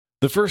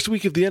The first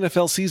week of the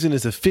NFL season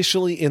is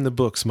officially in the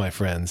books, my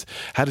friends.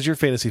 How did your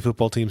fantasy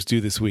football teams do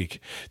this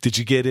week? Did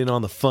you get in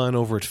on the fun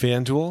over at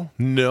FanDuel?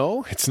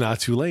 No, it's not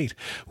too late.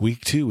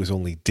 Week 2 is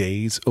only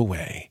days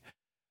away.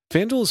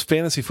 FanDuel is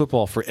fantasy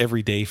football for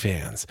everyday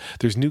fans.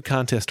 There's new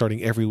contests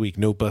starting every week,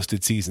 no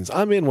busted seasons.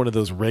 I'm in one of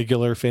those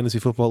regular fantasy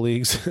football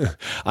leagues.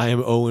 I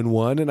am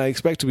 0-1, and I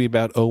expect to be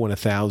about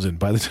 0-1,000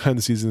 by the time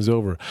the season is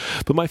over.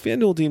 But my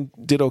FanDuel team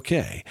did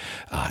okay,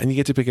 and you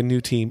get to pick a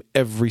new team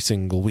every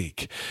single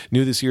week.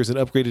 New this year is an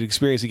upgraded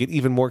experience. You get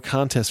even more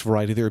contest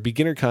variety. There are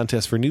beginner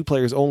contests for new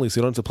players only, so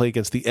you don't have to play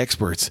against the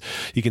experts.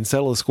 You can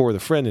settle a score with a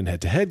friend in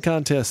head-to-head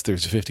contests.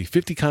 There's a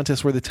 50-50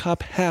 contest where the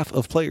top half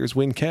of players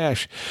win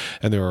cash,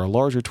 and there are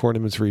larger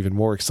tournaments for even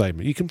more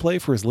excitement. You can play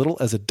for as little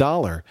as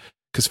 $1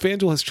 because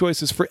FanDuel has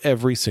choices for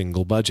every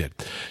single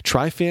budget.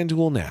 Try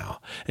FanDuel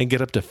now and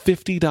get up to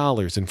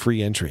 $50 in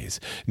free entries.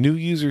 New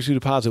users who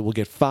deposit will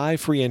get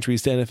 5 free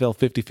entries to NFL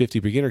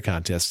 50-50 beginner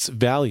contests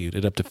valued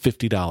at up to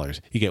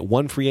 $50. You get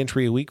 1 free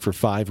entry a week for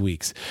 5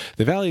 weeks.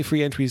 The value of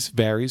free entries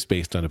varies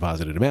based on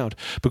deposited amount,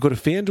 but go to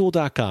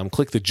FanDuel.com,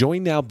 click the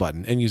Join Now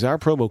button, and use our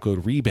promo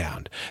code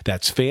REBOUND.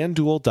 That's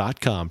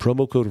FanDuel.com,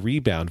 promo code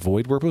REBOUND,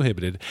 void where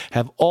prohibited.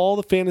 Have all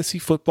the fantasy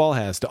football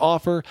has to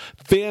offer.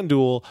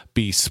 FanDuel,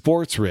 be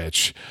sports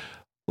rich.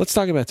 Let's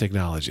talk about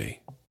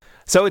technology.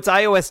 So it's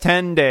iOS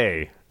 10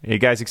 day. Are you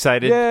guys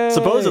excited? Yay.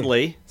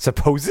 Supposedly.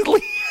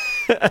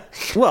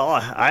 Well,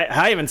 I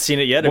haven't seen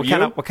it yet.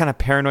 What kind of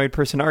paranoid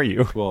person are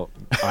you? Well,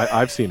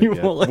 I've seen it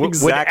yet. Well,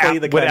 exactly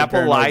the kind would of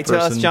Apple lie to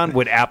person. us, John?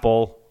 Would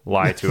Apple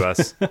lie to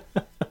us?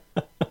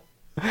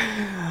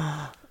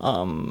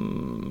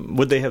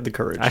 Would they have the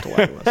courage to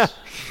lie to us?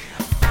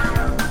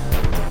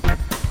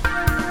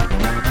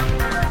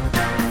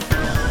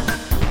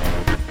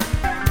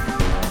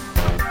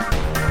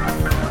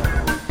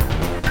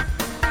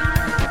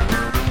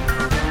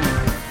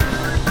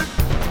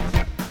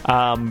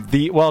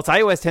 It's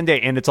iOS 10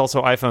 day, and it's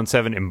also iPhone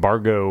 7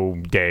 embargo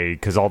day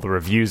because all the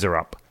reviews are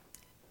up.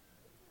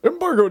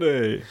 Embargo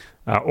day.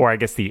 Or I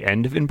guess the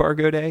end of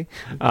embargo day.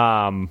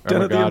 Down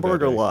at the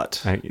embargo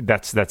lot.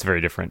 That's very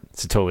different.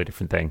 It's a totally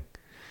different thing.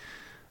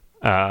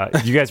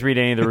 Do you guys read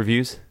any of the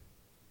reviews?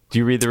 Do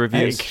you read the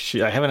reviews?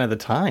 I haven't had the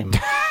time.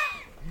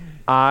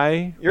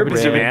 You're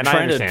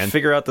trying to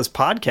figure out this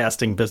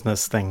podcasting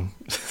business thing.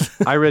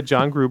 I read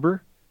John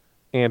Gruber,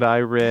 and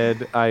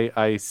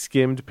I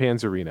skimmed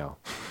Panzerino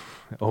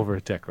over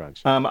at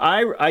TechCrunch.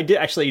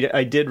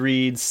 I did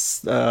read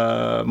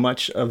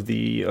much of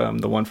the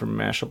one from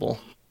Mashable.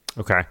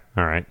 Okay,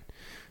 all right.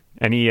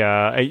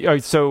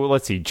 So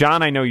let's see,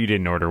 John. I know you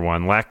didn't order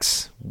one.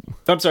 Lex,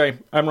 I'm sorry,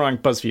 I'm wrong.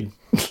 BuzzFeed.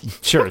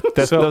 Sure,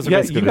 those are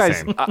basically the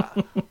same.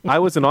 I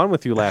wasn't on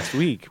with you last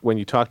week when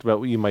you talked about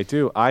what you might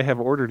do. I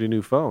have ordered a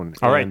new phone.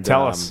 All right,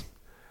 tell us.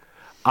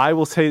 I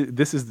will say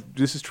this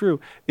is true.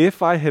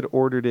 If I had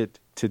ordered it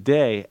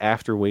today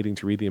after waiting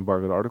to read the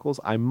embargoed articles,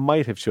 I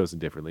might have chosen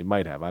differently.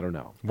 Might have. I don't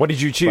know. What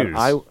did you choose?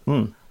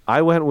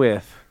 I went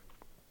with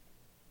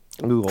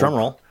Google. Drum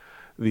roll.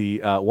 The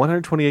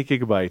 128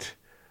 gigabyte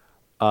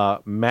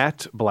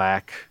matte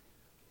black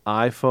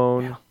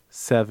iPhone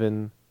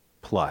 7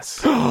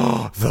 Plus.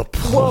 The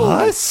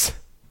Plus?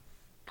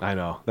 I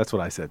know. That's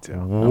what I said too.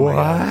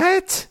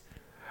 What?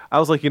 I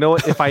was like, you know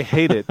what? If I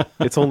hate it,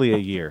 it's only a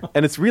year.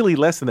 And it's really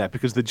less than that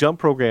because the Jump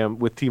program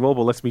with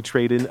T-Mobile lets me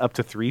trade in up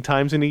to 3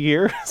 times in a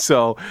year.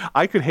 So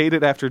I could hate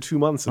it after 2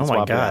 months and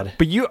swap it out.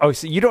 But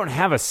so you don't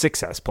have a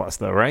 6S Plus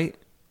though, right?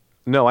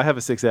 No, I have a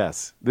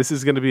 6S. This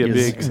is going to be a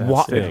big thing.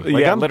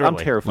 Like, I'm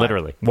terrified.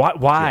 Literally.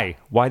 Why? Yeah.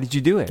 Why did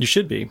you do it? You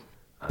should be.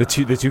 The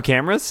two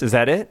cameras? Is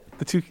that it?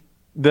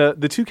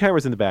 The 2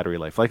 cameras and the battery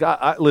life. Like,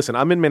 listen,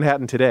 I'm in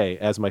Manhattan today,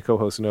 as my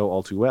co-hosts know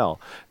all too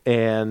well,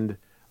 and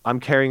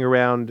I'm carrying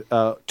around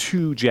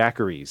 2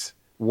 Jackeries.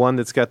 One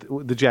that's got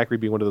the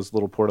Jackery being one of those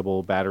little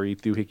portable battery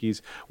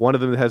doohickeys. One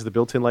of them that has the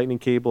built-in lightning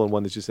cable, and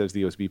one that just has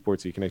the USB port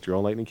so you connect your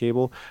own lightning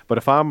cable. But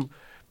if I'm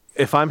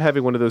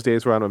having one of those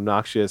days where I'm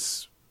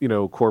obnoxious,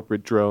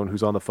 corporate drone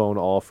who's on the phone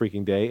all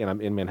freaking day, and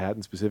I'm in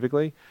Manhattan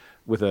specifically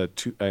with a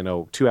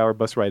 2-hour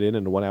bus ride in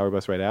and a 1-hour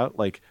bus ride out,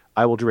 like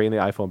I will drain the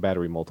iPhone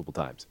battery multiple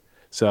times.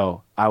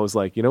 So I was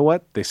like, you know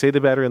what? They say the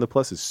battery on the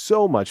Plus is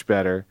so much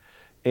better,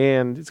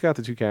 and it's got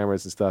the 2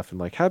 cameras and stuff. And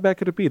like, how bad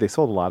could it be? They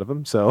sold a lot of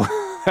them, so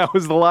that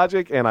was the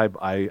logic, and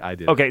I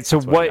did. Okay, so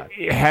what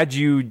had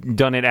you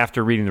done it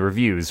after reading the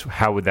reviews?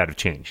 How would that have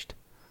changed?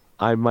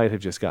 I might have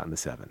just gotten the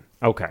 7.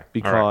 Okay,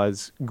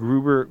 because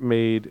Gruber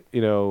made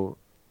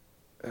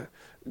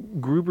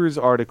Gruber's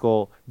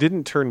article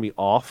didn't turn me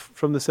off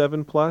from the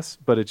 7 Plus,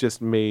 but it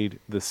just made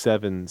the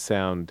 7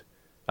 sound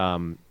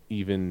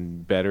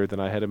even better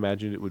than I had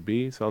imagined it would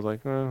be. So I was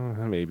like,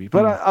 maybe.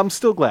 But I'm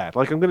still glad.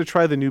 Like, I'm going to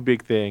try the new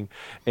big thing.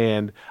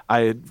 And I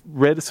had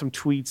read some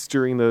tweets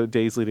during the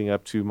days leading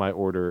up to my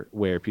order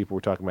where people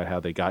were talking about how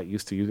they got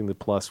used to using the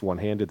Plus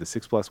one-handed, the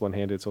 6 Plus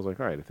one-handed. So I was like,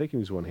 all right, if they can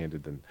use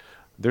one-handed, then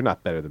they're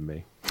not better than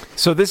me.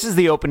 So this is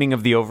the opening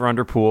of the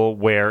over-under pool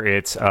where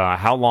it's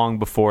how long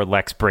before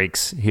Lex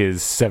breaks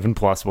his 7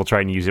 Plus will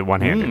try and use it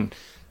one-handed.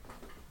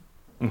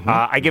 Mm-hmm.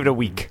 I give it a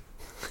week.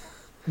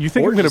 You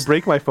think I'm going to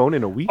break my phone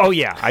in a week? Oh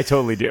yeah, I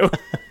totally do.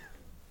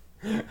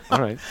 All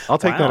right. I'll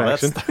take that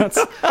action.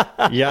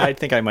 Yeah, I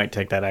think I might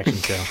take that action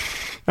too.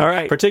 All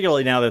right.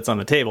 Particularly now that it's on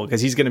the table, because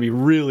he's going to be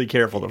really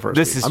careful the first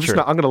This week. is true.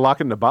 I'm going to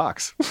lock it in a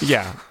box.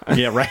 Yeah.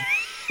 Yeah, right.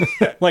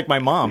 Like my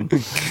mom.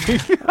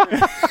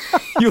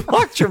 You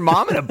locked your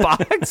mom in a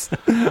box?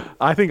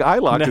 I think I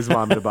locked his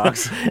mom in a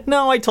box.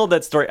 No, I told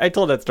that story.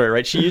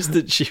 Right? She used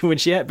to. She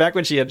had a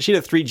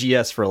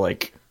 3GS for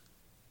like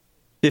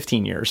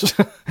 15 years,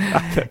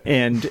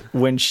 and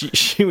when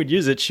she would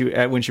use it,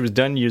 when she was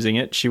done using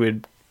it, she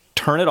would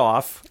turn it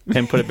off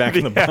and put it back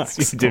in the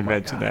box. You did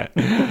mention that.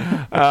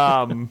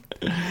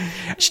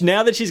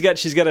 Now that she's got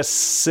a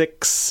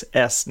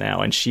 6S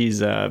now, and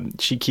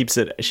she keeps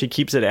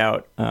it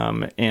out.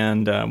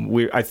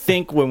 I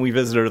think when we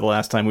visited her the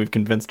last time, we've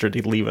convinced her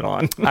to leave it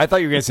on. I thought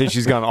you were going to say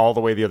she's gone all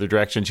the way the other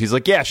direction. She's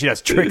like, yeah, she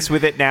does tricks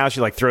with it now.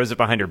 She like throws it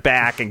behind her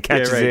back and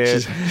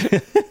catches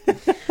it.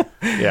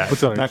 Yeah,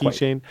 puts it on her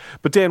keychain.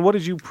 But Dan, what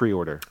did you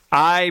pre-order?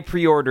 I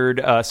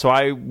pre-ordered. So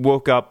I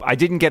woke up. I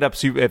didn't get up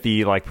at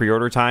the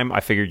pre-order time.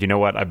 I figured, you know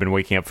what? I've been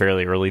waking up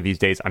fairly early these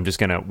days. I'm just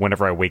gonna,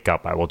 whenever I wake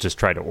up, I will just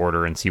try to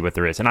order and see what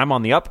there is. And I'm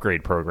on the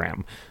upgrade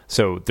program,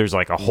 so there's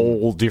like a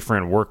whole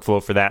different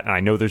workflow for that. And I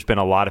know there's been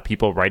a lot of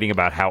people writing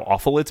about how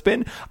awful it's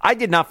been. I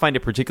did not find it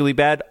particularly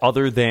bad,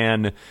 other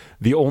than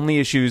the only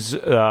issues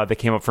that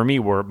came up for me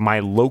were my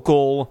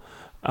local,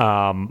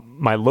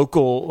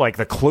 like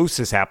the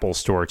closest Apple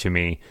store to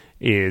me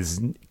is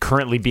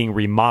currently being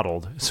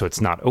remodeled, so it's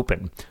not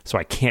open, so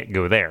I can't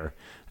go there.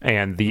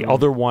 And the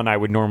other one I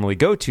would normally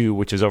go to,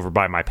 which is over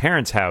by my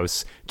parents'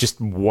 house, just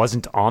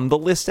wasn't on the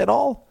list at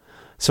all,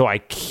 so I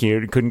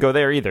couldn't go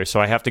there either. So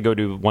I have to go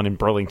to one in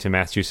Burlington,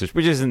 Massachusetts,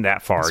 which isn't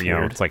that far. That's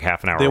weird. It's like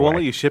half an hour They won't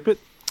away. let you ship it?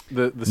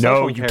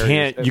 No, you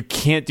can't. You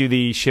can't do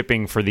the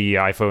shipping for the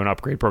iPhone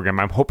upgrade program.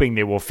 I'm hoping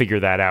they will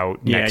figure that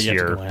out next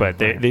year. But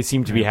they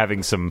seem to be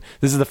having some.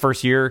 This is the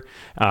first year,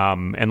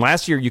 and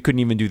last year you couldn't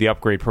even do the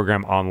upgrade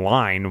program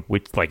online,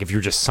 which like if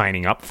you're just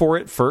signing up for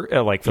it for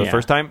the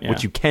first time,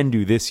 which you can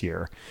do this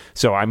year.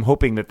 So I'm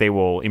hoping that they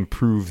will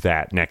improve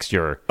that next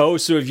year. Oh,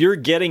 so if you're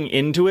getting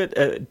into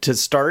it to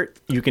start,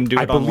 you can do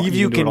it. I believe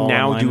you can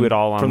now do it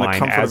all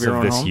online as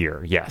of this home?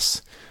 year.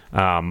 Yes.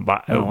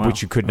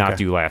 Which you could not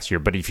do last year.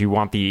 But if you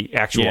want the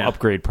actual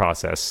upgrade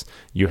process,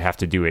 you have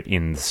to do it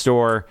in the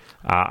store.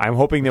 I'm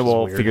hoping they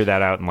will figure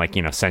that out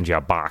and send you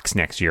a box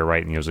next year,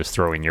 right? And you'll just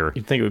throw in your.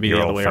 You'd think it would be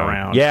the other way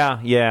around.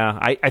 Yeah.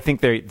 I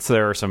think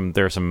there are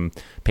some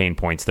pain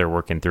points they're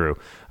working through.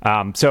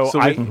 With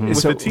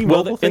the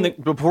T-Mobile thing,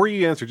 before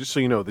you answer, just so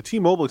you know, the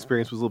T-Mobile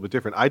experience was a little bit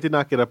different. I did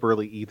not get up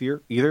early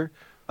either.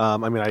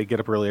 I get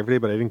up early every day,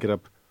 but I didn't get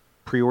up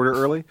pre-order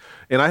early,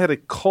 and I had a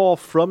call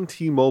from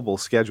T-Mobile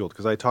scheduled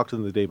because I talked to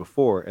them the day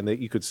before, and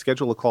you could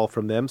schedule a call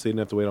from them so you didn't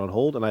have to wait on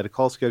hold, and I had a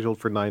call scheduled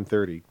for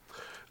 9:30.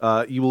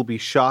 You will be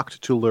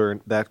shocked to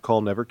learn that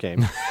call never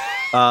came.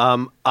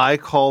 I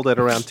called at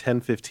around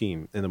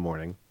 10:15 in the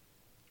morning,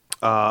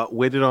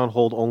 waited on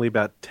hold only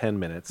about 10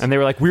 minutes, and they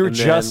were like, we were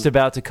just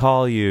about to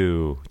call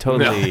you.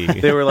 Totally. No,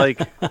 they were like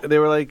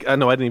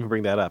no, I didn't even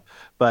bring that up,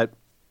 but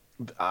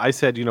I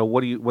said,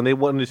 when they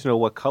wanted to know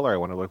what color I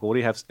wanted, like, well, what do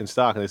you have in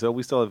stock? And they said,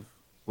 we still have,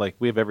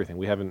 we have everything.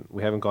 We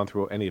haven't gone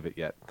through any of it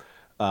yet.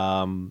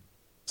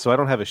 So I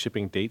don't have a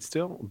shipping date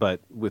still, but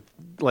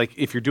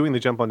if you're doing the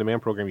Jump on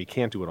Demand program, you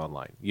can't do it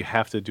online. You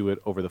have to do it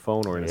over the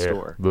phone or in a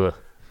store.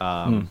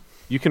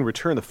 You can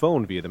return the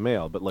phone via the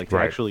mail, but to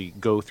actually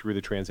go through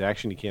the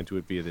transaction, you can't do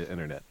it via the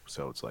internet.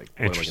 So it's like,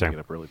 what am I going to get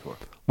up early for?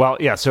 Well,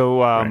 yeah.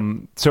 So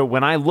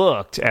when I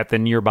looked at the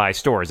nearby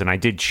stores, and I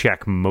did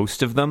check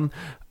most of them,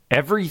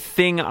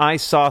 everything I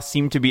saw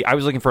seemed to be. I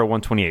was looking for a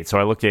 128, so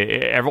I looked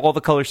at all the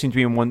colors seemed to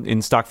be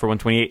in stock for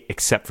 128,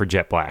 except for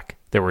jet black.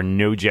 There were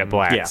no jet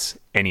blacks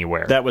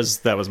anywhere. That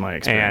was my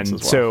experience, and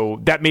as well.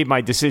 So that made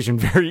my decision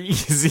very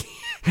easy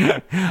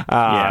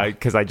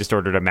because I just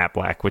ordered a matte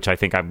black, which I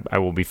think I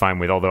will be fine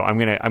with. Although I'm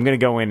gonna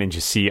go in and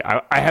just see.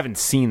 I haven't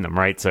seen them,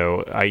 right?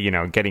 So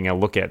getting a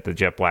look at the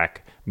jet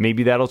black,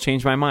 maybe that'll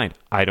change my mind.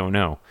 I don't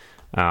know.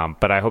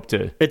 But I hope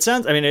to. It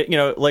sounds. I mean,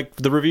 like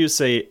the reviews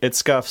say, it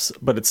scuffs,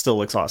 but it still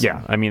looks awesome.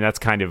 Yeah, I mean that's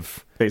kind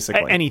of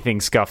basically anything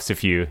scuffs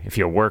if you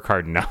work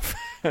hard enough.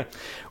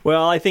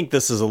 Well, I think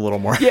this is a little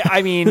more. Yeah,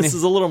 I mean, this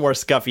is a little more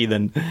scuffy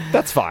than.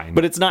 That's fine,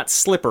 but it's not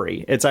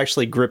slippery. It's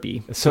actually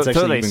grippy. So, it's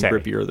actually they even say.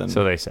 grippier than.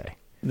 So they say.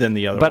 Than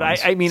the other but ones.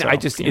 I mean,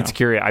 it's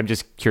curious. I'm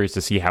just curious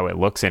to see how it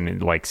looks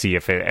and see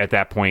if at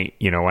that point,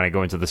 when I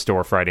go into the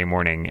store Friday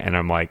morning and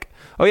I'm like,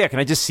 oh yeah, can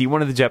I just see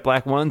one of the jet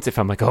black ones? If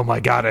I'm like, oh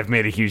my God, I've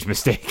made a huge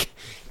mistake.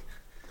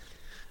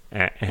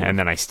 And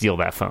then I steal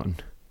that phone.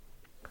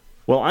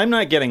 Well, I'm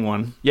not getting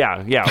one.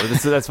 Yeah.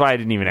 That's why I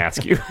didn't even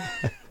ask you.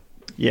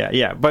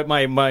 Yeah. But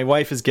my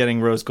wife is getting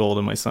rose gold,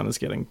 and my son is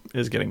getting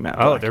matte black.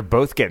 Oh, they're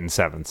both getting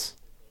 7s.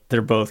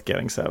 They're both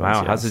getting 7s. Wow,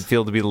 yes. How does it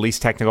feel to be the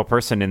least technical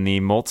person in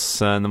the Moltz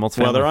family?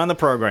 Well, they're on the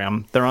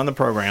program.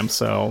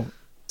 So,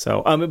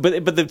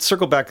 but the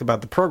circle back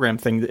about the program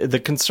thing. The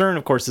concern,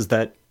 of course, is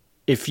that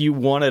if you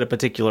wanted a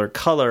particular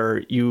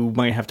color, you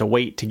might have to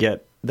wait to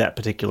get that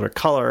particular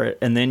color,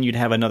 and then you'd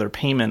have another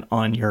payment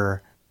on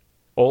your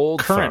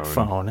current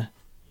phone.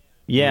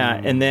 Yeah,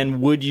 and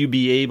then would you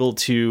be able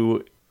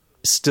to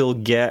still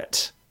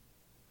get,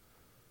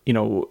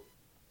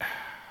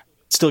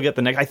 still get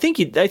the next? I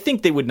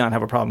think they would not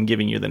have a problem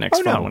giving you the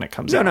next phone when it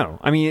comes out. No.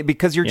 I mean,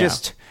 because you're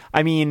just.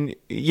 I mean,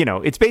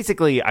 it's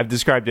basically, I've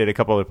described it a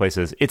couple other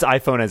places. It's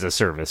iPhone as a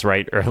service,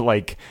 right? Or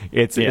like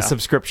it's a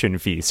subscription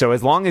fee. So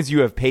as long as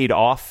you have paid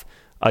off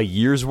a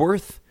year's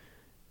worth,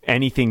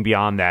 anything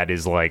beyond that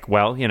is like,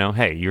 well,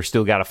 hey, you're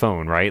still got a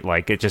phone, right?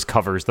 Like it just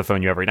covers the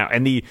phone you have right now.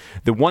 And the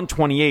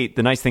 128,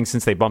 the nice thing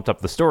since they bumped up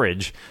the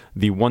storage,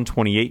 the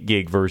 128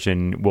 gig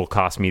version will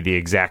cost me the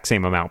exact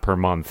same amount per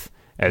month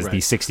as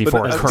the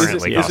 64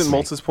 currently costs. Isn't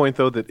Maltz's point,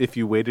 though, that if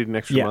you waited an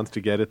extra month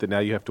to get it, that now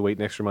you have to wait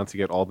an extra month to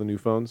get all the new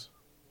phones?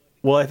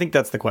 Well, I think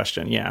that's the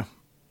question, yeah.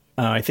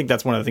 I think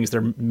that's one of the things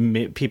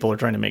people are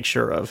trying to make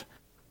sure of.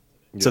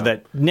 Yeah. So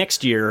that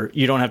next year,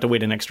 you don't have to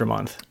wait an extra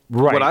month.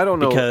 Right. What I don't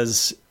know...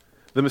 Because...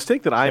 The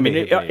mistake that I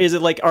made... is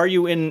it like,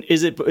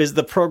 is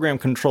the program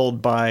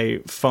controlled by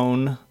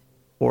phone,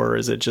 or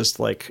is it just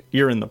like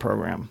you're in the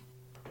program?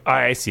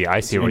 I see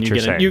what you're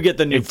saying. You get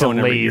the new phone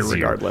every year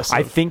regardless.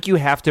 I think you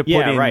have to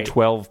put in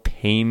 12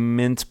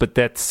 payments, but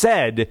that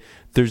said,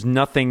 there's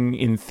nothing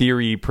in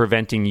theory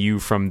preventing you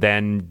from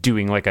then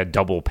doing like a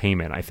double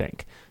payment, I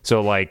think.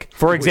 So like,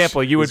 for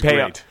example, you would pay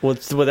up. Well,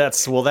 that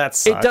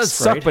sucks, it does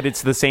suck, right? but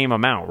it's the same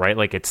amount, right?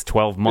 Like it's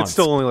 12 months. It's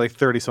still only like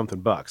 30 something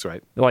bucks,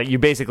 right? Like you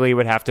basically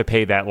would have to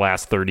pay that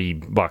last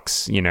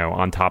 $30,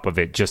 on top of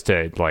it just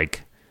to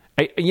like...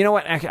 you know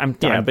what?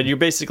 But you're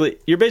basically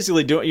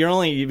doing. You're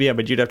only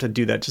but you'd have to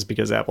do that just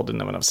because Apple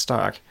didn't have enough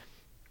stock.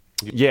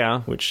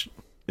 Yeah, which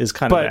is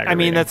kind of. But I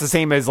mean, that's the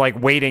same as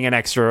like waiting an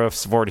extra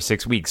 4 to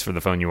 6 weeks for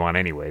the phone you want,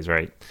 anyways,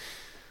 right?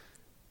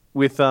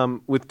 With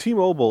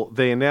T-Mobile,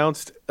 they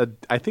announced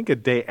I think a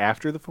day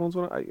after the phones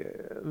went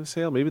on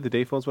sale, maybe the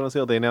day phones went on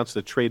sale, they announced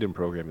a trade-in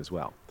program as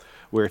well,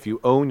 where if you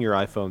own your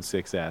iPhone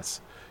 6s,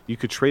 you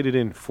could trade it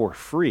in for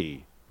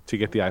free to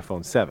get the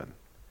iPhone 7.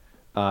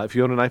 If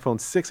you own an iPhone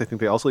 6, I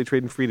think they also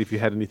trade in free. If you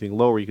had anything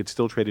lower, you could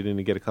still trade it in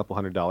and get a couple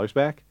 $100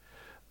 back,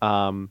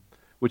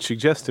 which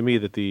suggests to me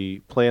that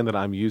the plan that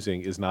I'm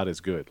using is not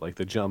as good. Like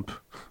the jump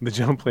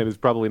plan is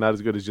probably not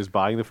as good as just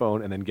buying the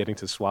phone and then getting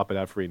to swap it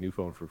out for a new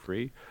phone for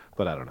free.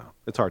 But I don't know.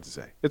 It's hard to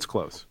say. It's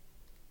close.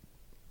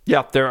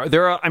 Yeah, there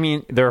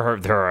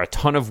are a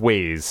ton of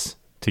ways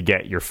to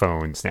get your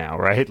phones now,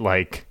 right?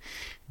 Like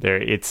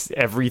it's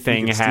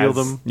everything you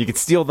can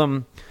steal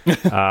them.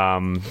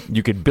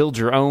 You could build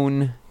your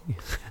own.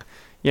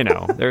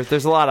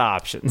 There's a lot of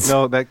options.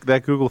 No,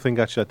 that Google thing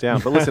got shut down.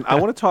 But listen, I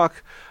want to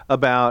talk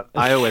about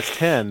iOS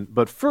 10.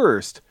 But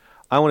first,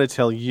 I want to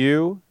tell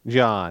you,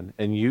 John,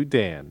 and you,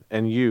 Dan,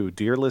 and you,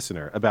 dear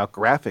listener, about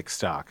Graphic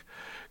Stock.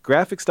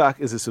 Graphic Stock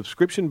is a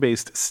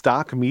subscription-based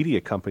stock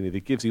media company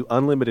that gives you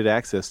unlimited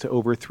access to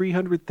over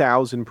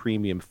 300,000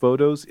 premium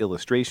photos,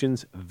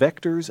 illustrations,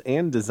 vectors,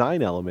 and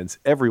design elements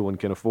everyone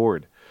can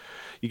afford.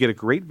 You get a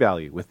great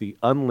value with the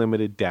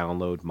unlimited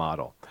download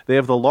model. They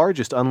have the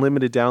largest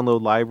unlimited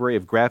download library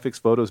of graphics,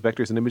 photos,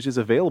 vectors, and images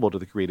available to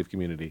the creative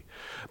community.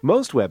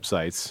 Most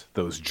websites,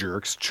 those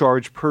jerks,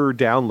 charge per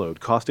download,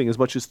 costing as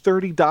much as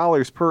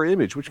 $30 per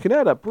image, which can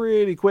add up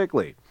pretty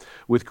quickly.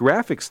 With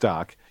Graphic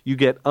Stock, you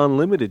get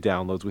unlimited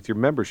downloads with your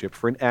membership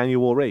for an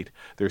annual rate.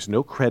 There's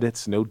no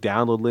credits, no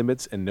download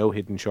limits, and no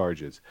hidden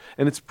charges.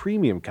 And it's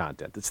premium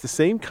content. It's the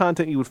same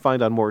content you would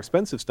find on more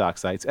expensive stock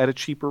sites at a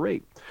cheaper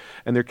rate.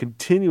 And they're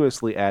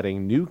continuously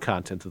adding new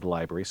content to the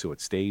library so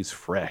it stays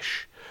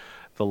fresh.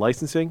 The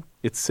licensing,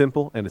 it's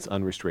simple and it's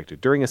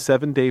unrestricted. During a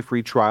 7-day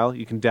free trial,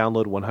 you can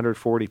download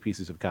 140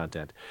 pieces of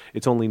content.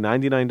 It's only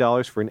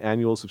 $99 for an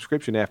annual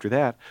subscription after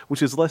that,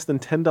 which is less than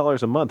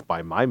 $10 a month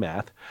by my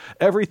math.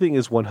 Everything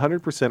is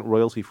 100%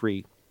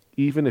 royalty-free,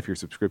 even if your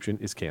subscription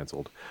is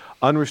canceled.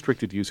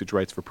 Unrestricted usage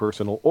rights for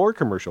personal or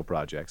commercial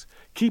projects.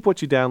 Keep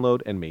what you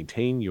download and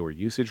maintain your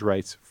usage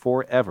rights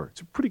forever.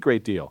 It's a pretty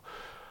great deal.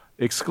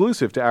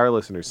 Exclusive to our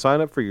listeners,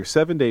 sign up for your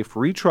 7-day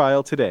free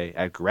trial today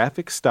at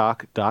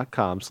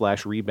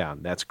graphicstock.com/rebound.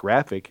 That's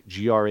graphic,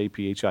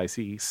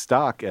 GRAPHIC,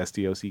 stock,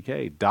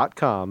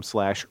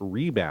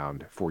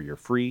 STOCK.com/rebound for your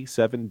free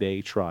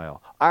 7-day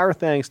trial. Our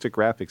thanks to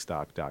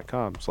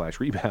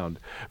graphicstock.com/rebound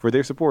for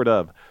their support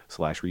of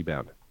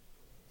 /rebound.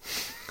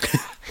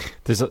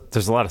 There's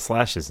a lot of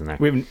slashes in there.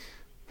 We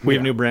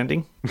have new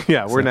branding?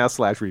 Yeah, we're now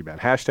 /rebound.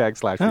 Hashtag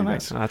 /rebound. Oh,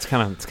 nice. It's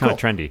kind of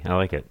trendy. I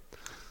like it.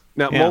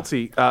 Now,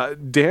 Multi,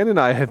 Dan and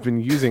I have been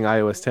using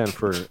iOS 10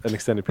 for an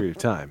extended period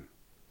of time.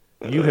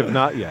 You have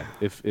not yet,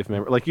 if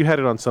like you had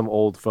it on some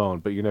old phone,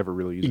 but you never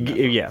really used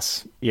it.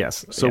 Yes.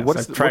 So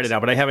yes. I've tried it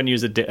out, but I haven't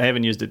used it. I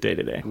haven't used it day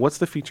to day. What's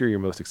the feature you're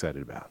most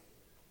excited about?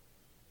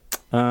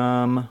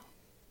 I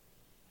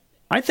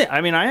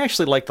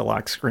actually like the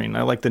lock screen.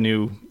 I like the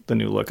new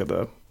look of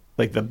the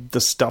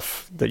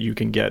stuff that you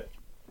can get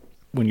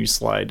when you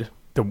slide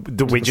the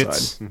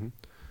widgets. The,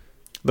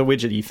 the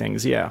widgety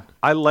things, yeah.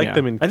 I like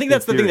them. I think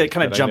that's the thing that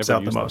kind of jumps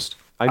out the most.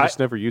 I just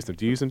never use them.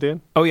 Do you use them, Dan?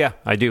 Oh yeah,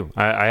 I do.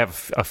 I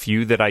have a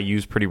few that I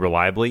use pretty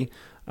reliably.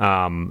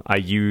 I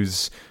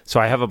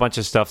have a bunch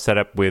of stuff set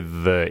up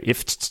with the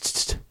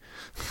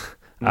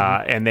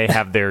And they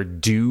have their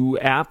Do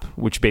app,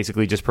 which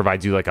basically just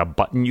provides you like a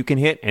button you can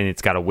hit, and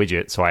it's got a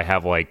widget. So I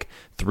have like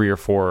 3 or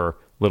 4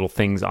 little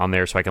things on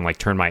there, so I can like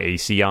turn my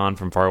AC on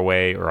from far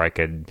away, or I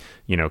could,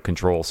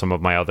 control some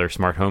of my other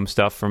smart home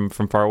stuff from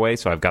far away.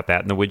 So I've got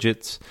that in the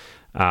widgets.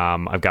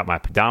 I've got my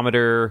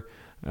pedometer.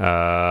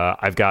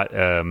 I've got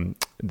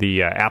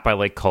the app I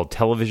like called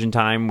Television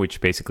Time,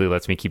 which basically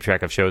lets me keep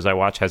track of shows I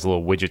watch. Has a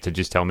little widget to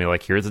just tell me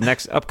like, here's the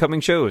next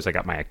upcoming shows. I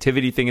got my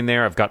activity thing in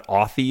there. I've got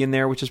Authy in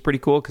there, which is pretty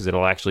cool because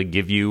it'll actually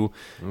give you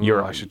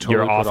your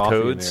auth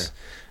codes.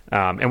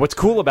 And what's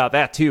cool about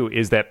that too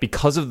is that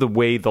because of the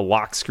way the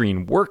lock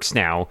screen works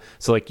now,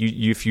 so like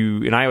if you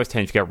in iOS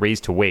 10, if you got raise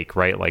to wake,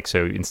 right? Like,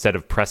 so instead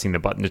of pressing the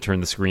button to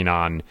turn the screen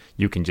on,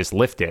 you can just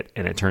lift it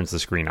and it turns the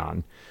screen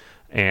on.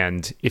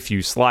 And if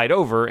you slide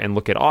over and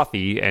look at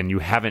Authy and you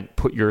haven't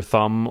put your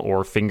thumb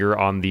or finger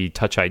on the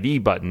Touch ID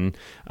button,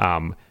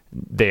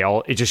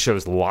 it just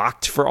shows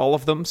locked for all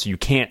of them. So you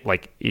can't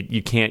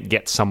you can't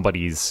get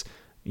somebody's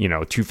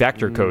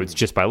 2-factor codes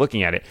just by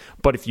looking at it.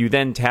 But if you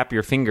then tap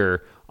your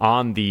finger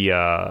on the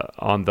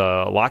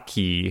lock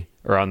key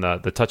or on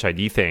the Touch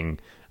ID thing,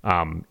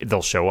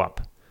 they'll show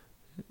up,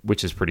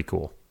 which is pretty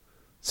cool.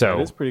 So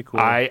that is pretty cool.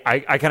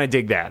 I kind of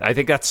dig that. I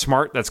think that's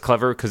smart. That's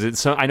clever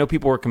because I know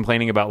people were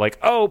complaining about like,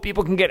 oh,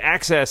 people can get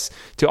access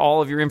to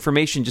all of your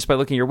information just by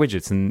looking at your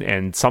widgets,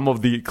 and some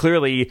of the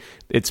clearly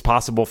it's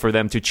possible for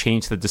them to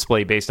change the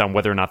display based on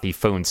whether or not the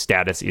phone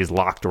status is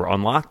locked or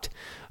unlocked.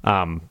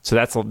 So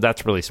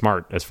that's really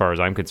smart as far as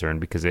I'm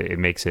concerned because it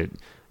makes it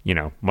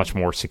much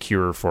more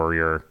secure for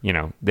your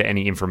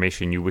any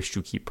information you wish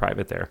to keep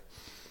private there.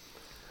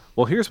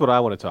 Well, here's what I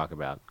want to talk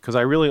about, because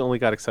I really only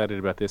got excited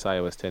about this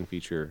iOS 10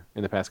 feature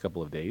in the past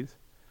couple of days.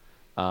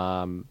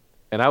 And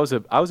I was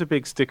a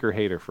big sticker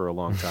hater for a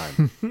long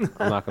time.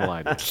 I'm not going to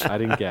lie to you. I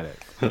didn't get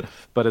it.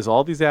 But as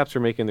all these apps are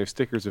making their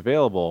stickers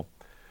available,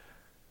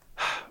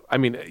 I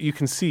mean, you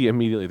can see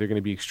immediately they're going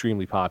to be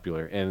extremely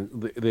popular,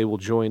 and they will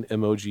join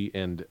emoji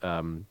and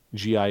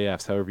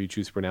GIFs, however you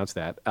choose to pronounce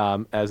that,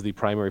 as the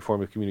primary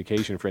form of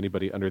communication for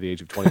anybody under the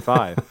age of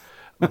 25.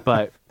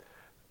 But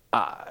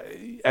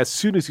as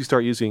soon as you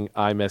start using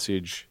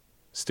iMessage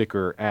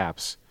sticker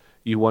apps,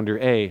 you wonder,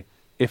 A,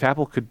 if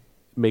Apple could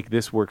make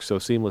this work so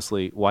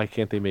seamlessly, why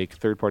can't they make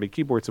third-party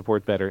keyboard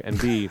support better? And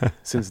B,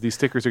 since these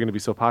stickers are going to be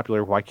so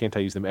popular, why can't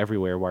I use them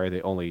everywhere? Why are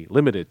they only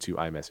limited to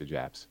iMessage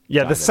apps?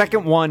 Yeah, the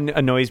second one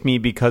annoys me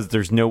because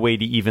there's no way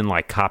to even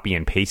like copy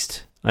and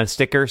paste a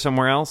sticker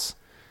somewhere else.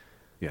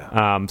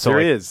 Yeah, so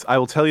there is. I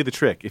will tell you the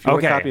trick. If you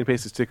want to copy and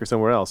paste a sticker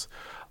somewhere else,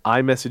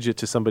 iMessage it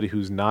to somebody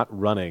who's not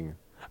running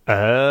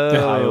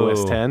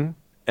iOS 10,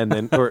 and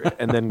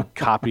then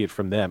copy it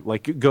from them.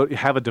 Like, go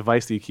have a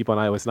device that you keep on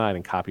iOS 9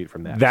 and copy it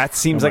from that. That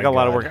seems like a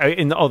lot of work.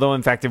 Although,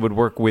 in fact, it would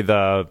work with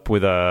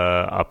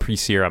a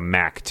pre-Sierra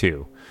Mac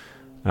too.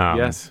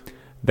 Yes,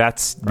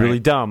 that's really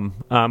dumb.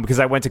 Because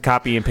I went to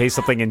copy and paste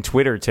something in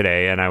Twitter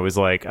today, and I was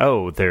like,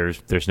 "Oh,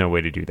 there's no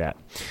way to do that."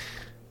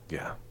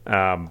 Yeah,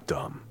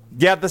 dumb.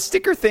 Yeah, the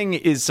sticker thing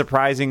is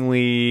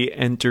surprisingly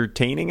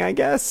entertaining, I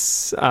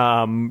guess.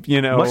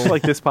 Much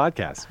like this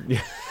podcast.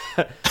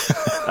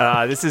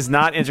 This is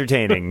not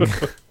entertaining.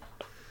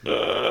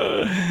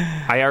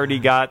 I already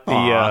got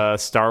the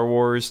Star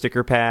Wars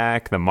sticker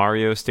pack, the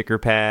Mario sticker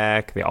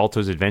pack, the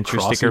Alto's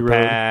Adventure sticker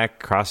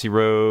pack, Crossy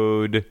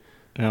Road.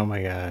 Oh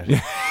my god!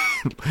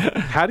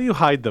 How do you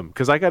hide them?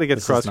 Because I got to get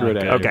Crossy Road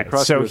out. Okay,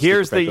 so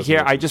here's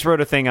I just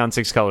wrote a thing on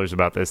 6 Colors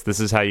about this. This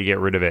is how you get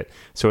rid of it.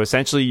 So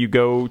essentially, you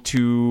go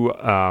into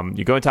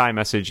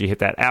iMessage, you hit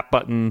that app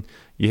button.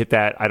 You hit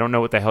that, I don't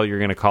know what the hell you're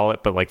going to call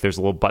it, but like there's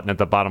a little button at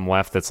the bottom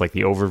left that's like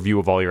the overview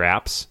of all your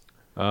apps.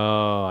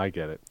 Oh, I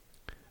get it.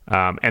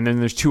 And then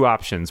there's 2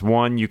 options.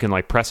 One, you can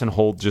like press and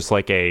hold just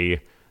like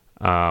a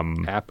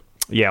app.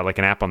 Yeah, like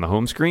an app on the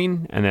home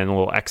screen, and then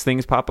little X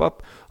things pop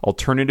up.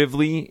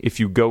 Alternatively, if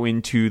you go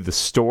into the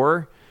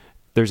store,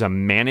 there's a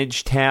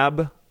Manage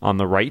tab on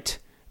the right,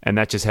 and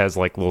that just has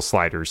like little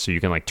sliders, so you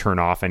can like turn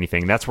off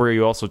anything. That's where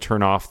you also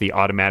turn off the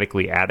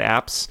automatically add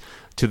apps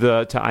to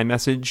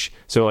iMessage.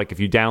 So like if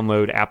you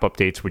download app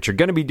updates, which you're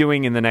going to be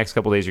doing in the next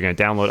couple of days, you're going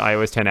to download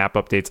iOS 10 app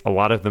updates. A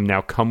lot of them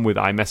now come with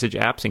iMessage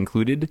apps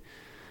included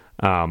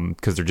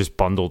because they're just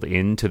bundled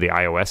into the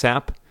iOS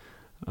app.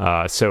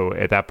 So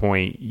at that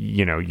point,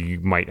 you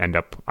might end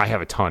up, I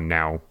have a ton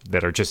now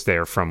that are just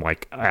there from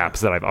like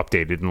apps that I've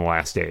updated in the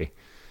last day.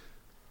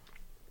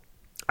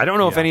 I don't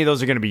know if any of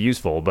those are going to be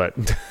useful, but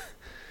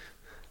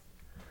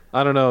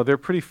I don't know. They're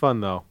pretty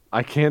fun though.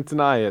 I can't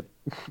deny it.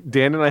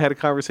 Dan and I had a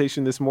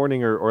conversation this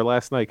morning or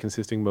last night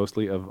consisting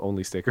mostly of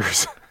only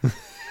stickers.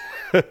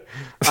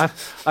 I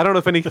don't know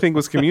if anything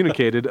was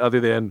communicated other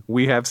than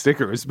we have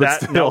stickers,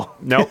 but still.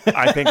 No.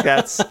 I think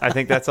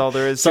that's all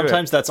there is.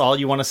 Sometimes that's all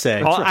you want to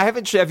say. Well,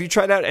 have you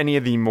tried out any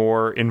of the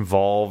more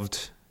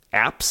involved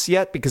apps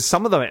yet? Because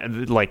some of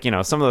them,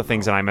 some of the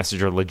things in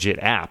iMessage are legit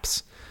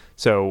apps.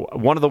 So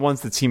one of the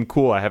ones that seem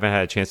cool, I haven't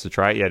had a chance to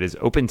try it yet, is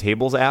Open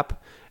Tables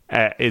app.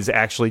 Is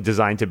actually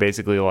designed to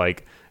basically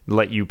like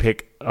let you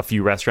pick a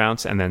few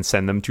restaurants and then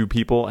send them to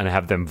people and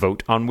have them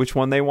vote on which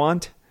one they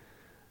want.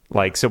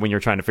 Like, so when you're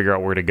trying to figure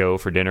out where to go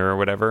for dinner or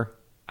whatever,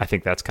 I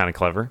think that's kind of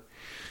clever.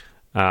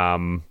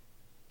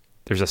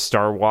 There's a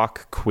Star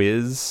Walk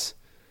quiz.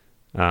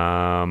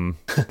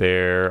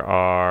 There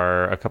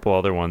are a couple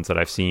other ones that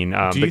I've seen.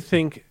 Do you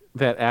think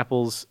that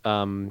Apple's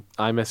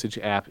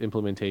iMessage app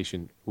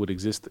implementation would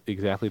exist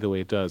exactly the way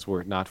it does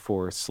were it not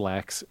for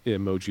Slack's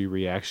emoji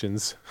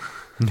reactions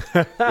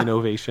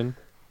innovation?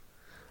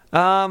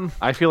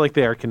 I feel like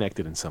they are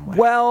connected in some way.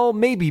 Well,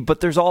 maybe, but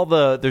there's all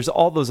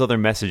those other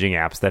messaging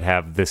apps that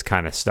have this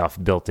kind of stuff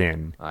built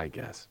in. I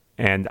guess.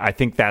 And I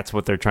think that's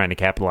what they're trying to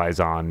capitalize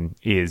on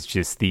is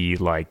just the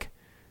rich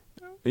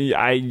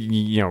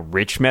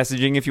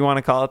messaging, if you want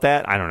to call it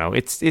that. I don't know.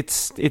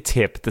 It's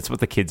hip. That's what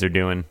the kids are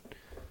doing.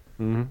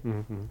 Mm-hmm,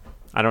 mm-hmm.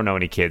 I don't know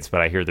any kids,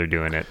 but I hear they're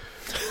doing it.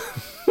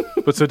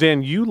 But so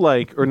Dan, you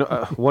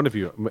one of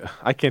you,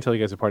 I can't tell you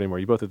guys apart anymore.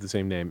 You both have the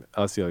same name.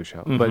 That's the other show.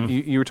 Mm-hmm. But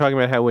you were talking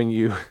about how when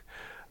you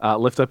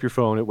lift up your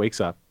phone, it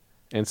wakes up.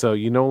 And so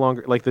you no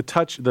longer, like the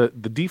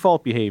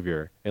default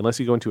behavior, unless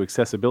you go into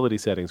accessibility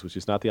settings, which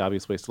is not the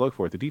obvious place to look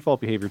for it, the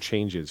default behavior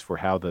changes for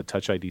how the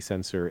Touch ID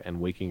sensor and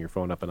waking your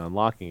phone up and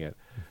unlocking it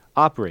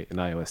operate in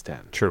iOS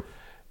 10. True.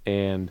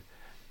 And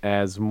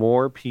as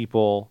more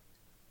people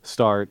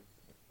start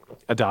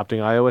adopting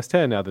iOS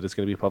 10 now that it's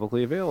going to be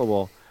publicly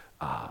available,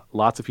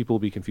 lots of people will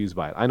be confused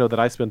by it. I know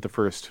that I spent the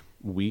first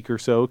week or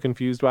so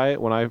confused by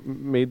it when I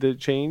made the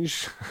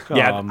change.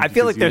 Yeah, I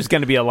feel like there's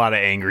going to be a lot of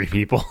angry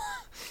people.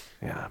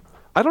 Yeah.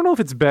 I don't know if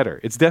it's better.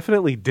 It's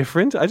definitely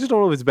different. I just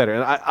don't know if it's better.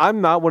 And I'm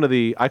not one of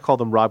I call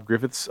them Rob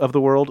Griffiths of the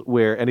world,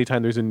 where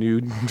anytime there's a new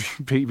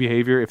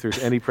behavior, if there's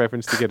any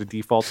preference to get a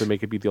default to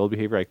make it be the old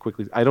behavior,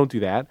 I don't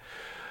do that.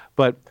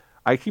 But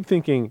I keep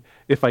thinking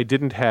if I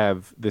didn't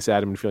have this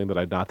adamant feeling that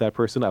I'm not that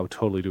person, I would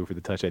totally do it for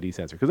the Touch ID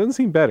sensor because it doesn't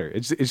seem better. It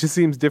just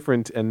seems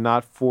different and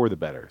not for the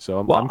better. So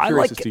I'm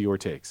curious as to your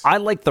takes. I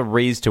like the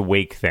raise to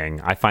wake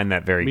thing. I find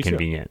that very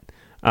convenient.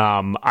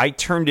 I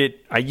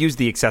used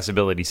the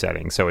accessibility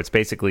setting. So it's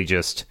basically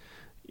just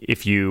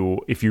if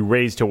you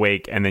raise to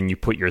wake and then you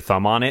put your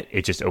thumb on it,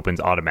 it just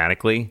opens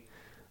automatically.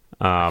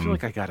 I feel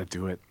like I got to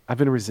do it. I've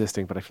been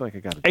resisting, but I feel like I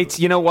got to do it.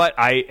 You know what?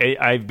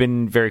 I've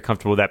been very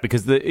comfortable with that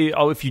because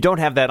if you don't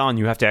have that on,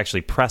 you have to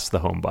actually press the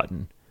home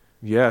button.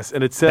 Yes,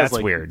 and it says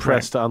that's weird,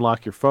 press to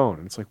unlock your phone.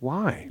 And it's like,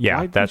 why? Yeah,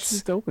 why did you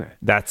just open it?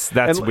 That's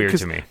weird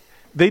to me.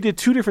 They did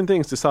two different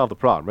things to solve the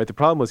problem, right? The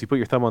problem was you put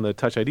your thumb on the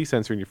Touch ID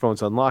sensor and your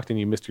phone's unlocked and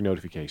you missed your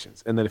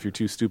notifications. And then if you're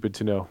too stupid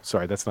to know,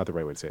 sorry, that's not the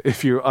right way to say it.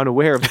 If you're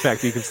unaware of the fact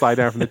that you can slide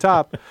down from the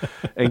top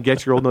and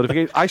get your old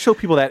notifications. I show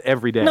people that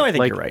every day. No, I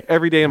think you're right.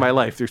 Every day in my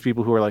life, there's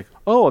people who are like,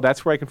 oh,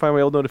 that's where I can find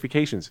my old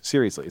notifications.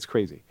 Seriously, it's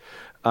crazy.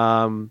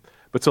 But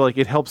so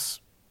it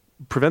helps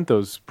prevent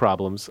those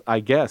problems,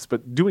 I guess.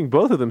 But doing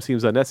both of them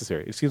seems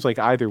unnecessary. It seems like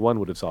either one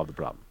would have solved the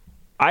problem.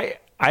 I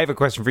have a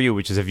question for you,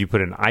 which is have you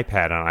put an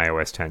iPad on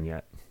iOS 10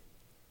 yet?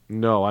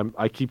 No,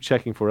 I keep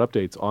checking for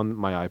updates on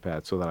my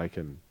iPad so that I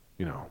can,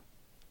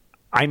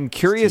 I'm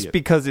curious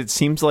because it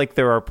seems like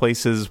there are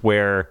places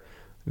where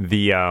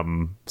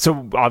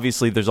so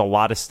obviously there's a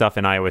lot of stuff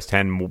in iOS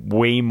 10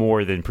 way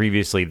more than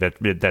previously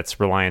that's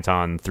reliant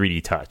on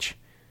 3D touch.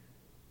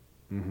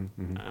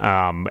 Mm-hmm,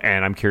 mm-hmm.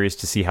 And I'm curious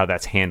to see how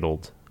that's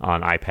handled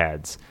on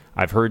iPads.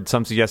 I've heard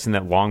some suggesting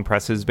that long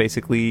presses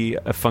basically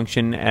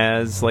function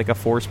as like a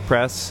forced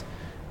press.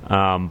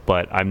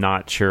 But I'm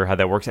not sure how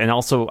that works. And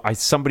also,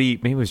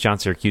 maybe it was John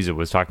Siracusa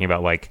was talking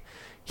about like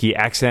he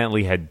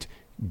accidentally had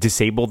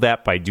disabled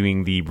that by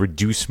doing the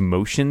reduce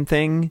motion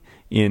thing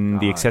in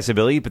the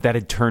accessibility, but that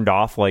had turned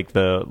off like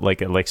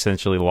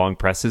essentially long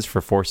presses for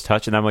forced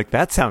touch. And I'm like,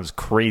 that sounds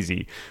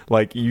crazy.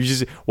 Like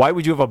why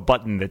would you have a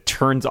button that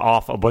turns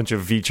off a bunch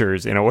of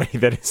features in a way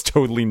that is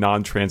totally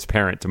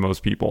non-transparent to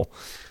most people?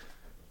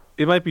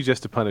 It might be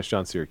just to punish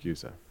John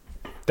Siracusa.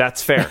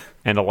 That's fair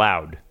and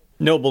allowed.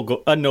 A noble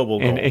goal.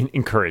 And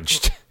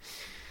encouraged.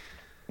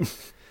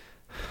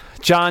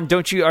 John,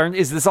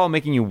 is this all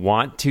making you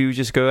want to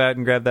just go out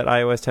and grab that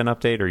iOS 10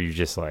 update, or are you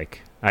just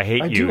like, I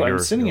hate you? I'm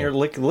sitting here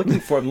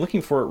looking for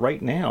it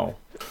right now.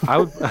 I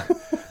would,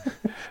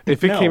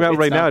 if it came out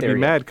right now, I'd be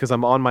mad because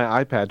I'm on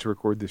my iPad to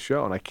record this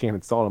show and I can't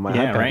install it on my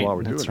iPad while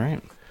we're doing it. That's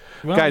right.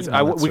 Well, guys,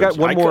 we got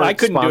one more. I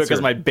couldn't sponsor. do it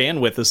because my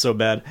bandwidth is so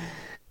bad.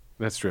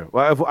 That's true.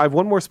 Well, I have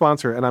one more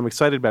sponsor, and I'm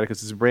excited about it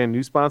because it's a brand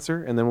new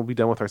sponsor, and then we'll be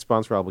done with our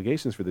sponsor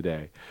obligations for the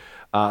day.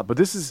 But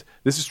this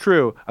is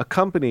true. A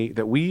company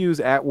that we use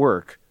at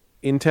work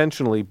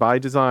intentionally by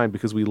design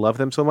because we love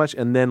them so much,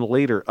 and then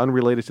later,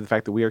 unrelated to the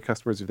fact that we are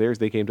customers of theirs,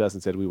 they came to us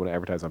and said we want to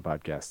advertise on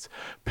podcasts.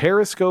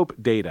 Periscope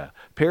Data.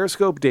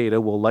 Periscope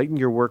Data will lighten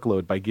your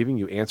workload by giving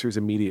you answers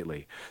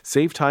immediately.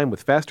 Save time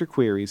with faster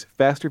queries,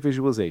 faster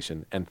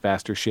visualization, and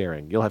faster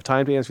sharing. You'll have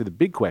time to answer the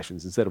big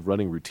questions instead of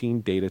running routine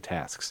data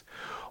tasks.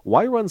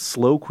 Why run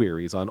slow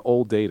queries on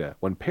old data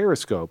when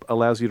Periscope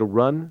allows you to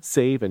run,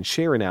 save, and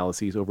share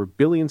analyses over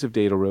billions of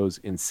data rows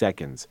in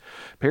seconds?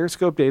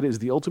 Periscope Data is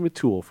the ultimate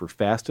tool for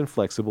fast and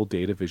flexible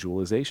data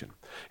visualization.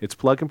 It's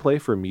plug and play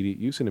for immediate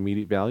use and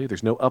immediate value.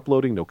 There's no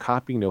uploading, no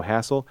copying, no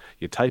hassle.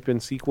 You type in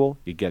SQL,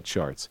 you get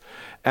charts.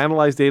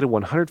 Analyze data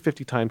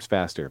 150 times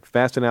faster.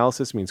 Fast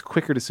analysis means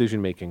quicker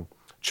decision making.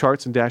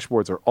 Charts and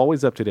dashboards are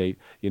always up to date.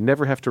 You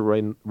never have to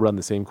run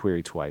the same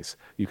query twice.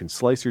 You can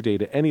slice your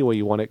data any way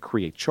you want it,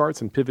 create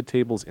charts and pivot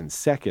tables in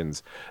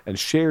seconds, and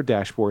share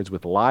dashboards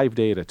with live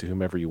data to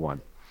whomever you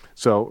want.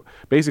 So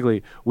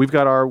basically, we've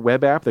got our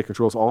web app that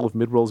controls all of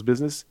Midroll's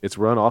business. It's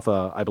run off,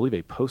 I believe,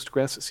 a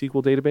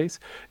PostgreSQL database.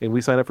 And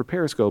we sign up for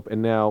Periscope,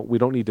 and now we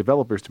don't need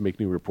developers to make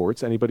new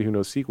reports. Anybody who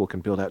knows SQL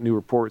can build out new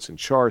reports and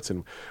charts.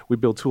 And we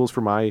build tools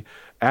for my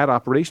ad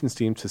operations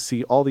team to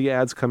see all the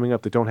ads coming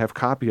up that don't have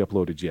copy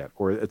uploaded yet.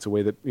 Or it's a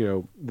way that,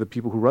 the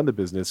people who run the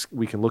business,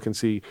 we can look and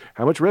see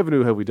how much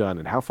revenue have we done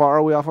and how far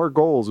are we off our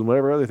goals and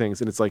whatever other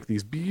things. And it's like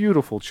these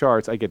beautiful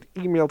charts. I get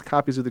emailed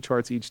copies of the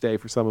charts each day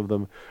for some of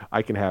them.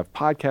 I can have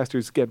podcasters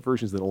get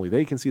versions that only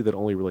they can see, that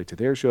only relate to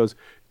their shows.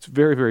 It's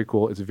very, very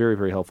cool. It's very,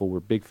 very helpful. We're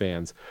big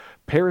fans.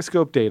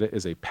 Periscope Data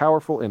is a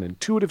powerful and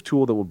intuitive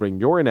tool that will bring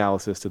your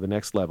analysis to the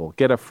next level.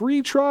 Get a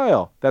free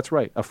trial. That's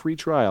right, a free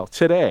trial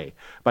today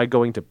by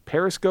going to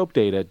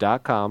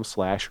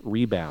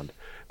periscopedata.com/rebound.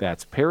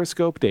 That's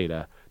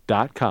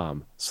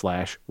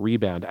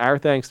periscopedata.com/rebound. Our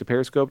thanks to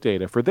Periscope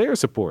Data for their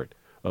support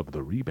of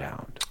the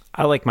Rebound.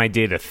 I like my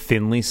data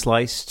thinly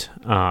sliced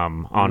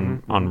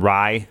on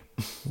rye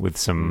with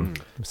some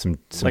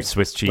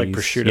Swiss cheese, like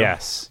prosciutto.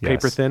 Yes.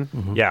 Paper thin.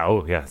 Mm-hmm. Yeah.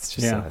 Oh, yeah. It's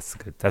just that's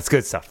good. That's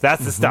good stuff.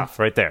 That's the stuff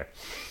right there.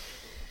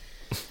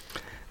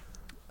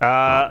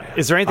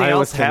 Is there anything iOS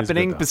else 10 is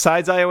happening good, though.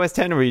 besides iOS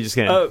 10, or are you just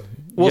gonna?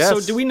 Well, so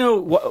Yes. do we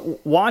know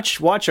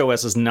Watch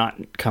OS is not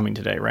coming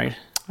today, right?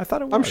 I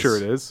thought it was. I'm sure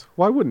it is.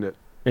 Why wouldn't it?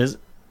 Is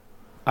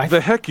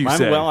The heck you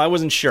say? Well, I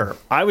wasn't sure.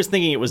 I was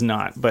thinking it was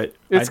not, but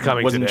It's I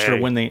coming wasn't today. sure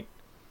when they.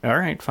 All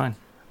right, fine.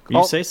 You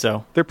Oh, say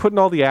so. They're putting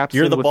all the apps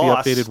You're in the with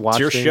boss. the updated watch It's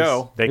your things.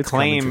 show. They It's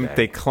coming claim. today.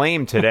 They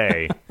claim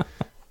today.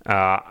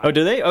 Oh,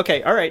 do they?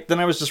 Okay, all right. Then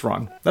I was just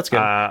wrong. That's good.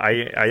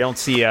 I don't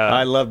see.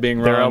 I love being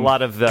wrong. There are a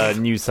lot of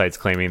news sites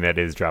claiming that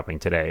it is dropping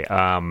today.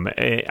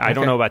 I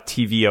don't know about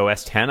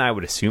tvOS 10. I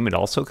would assume it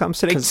also comes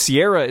today.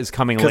 Sierra is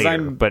coming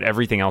later, but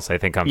everything else I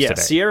think comes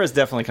today. Sierra is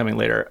definitely coming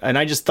later, and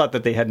I just thought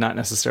that they had not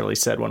necessarily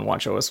said when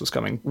WatchOS was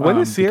coming. When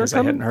is Sierra because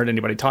coming? I hadn't heard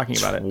anybody talking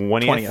about it.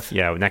 20th.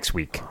 Yeah, next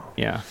week.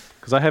 Yeah.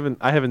 Because I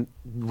haven't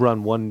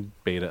run one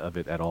beta of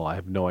it at all. I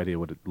have no idea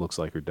what it looks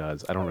like or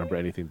does. I don't remember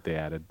anything that they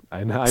added.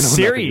 I know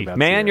Siri, nothing about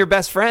man, Siri. your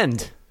best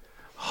friend.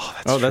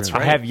 That's true.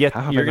 right. I have yet.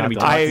 How have You're I going to be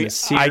not done talking I to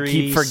Siri I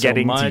keep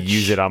forgetting so to much.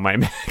 use it on my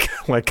Mac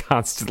like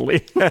constantly.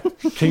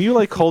 Can you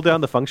hold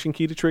down the function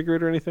key to trigger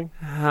it or anything?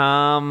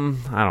 I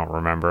don't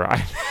remember.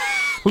 I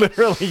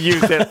literally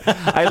used it.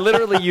 I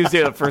literally used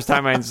it the first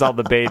time I installed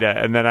the beta,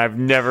 and then I've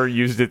never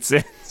used it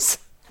since.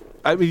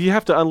 I mean, you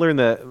have to unlearn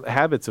the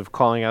habits of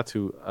calling out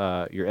to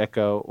your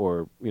Echo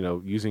or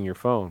using your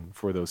phone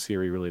for those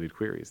Siri-related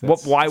queries.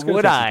 Why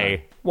would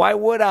I? Why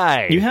would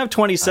I? You have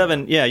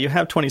 27. You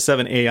have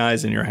 27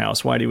 AIs in your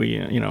house. Why do we?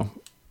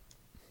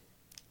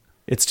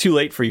 It's too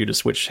late for you to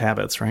switch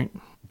habits, right?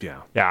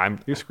 Yeah,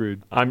 you're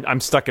screwed. I'm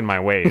stuck in my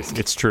ways.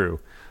 It's true.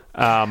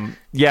 I'm.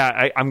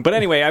 But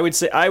anyway, I would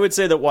say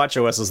that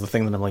WatchOS is the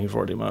thing that I'm looking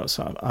forward to most.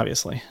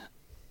 Obviously.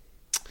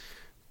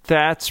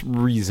 That's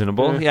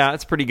reasonable. Yeah,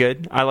 it's pretty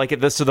good. I like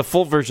it. So the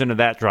full version of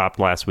that dropped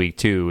last week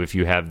too. If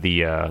you have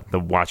the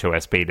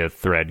WatchOS beta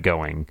thread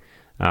going,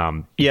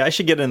 I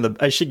should get in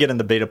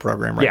the beta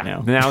program right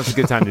now. Now is a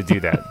good time to do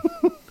that.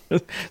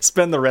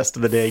 Spend the rest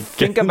of the day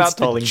Think about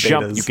the installing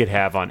jump betas. you could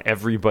have on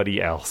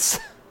everybody else.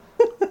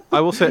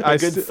 I will say, a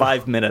good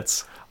 5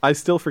 minutes. I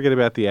still forget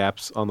about the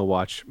apps on the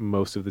watch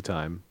most of the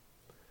time.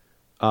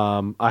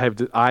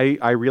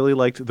 I really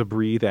liked the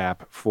Breathe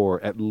app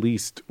for at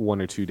least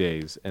 1 or 2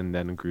 days, and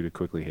then grew to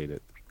quickly hate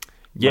it.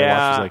 My watch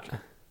was like,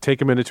 take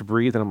a minute to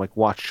breathe, and I'm like,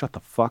 watch, shut the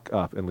fuck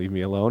up and leave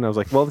me alone. I was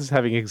like, well, this is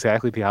having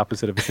exactly the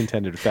opposite of its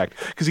intended effect,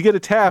 because you get a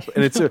tap,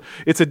 and it's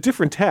a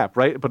different tap,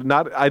 right? But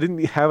I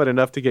didn't have it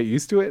enough to get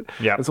used to it.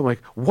 Yeah. And so I'm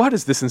like, what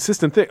is this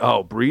insistent thing?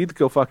 Oh, breathe,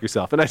 go fuck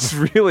yourself. And I just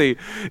really,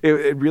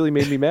 it really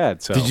made me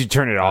mad. So Did you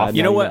turn it off?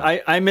 You know what?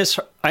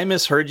 I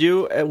misheard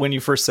you when you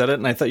first said it,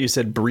 and I thought you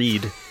said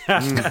breed.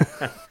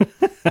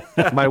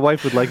 my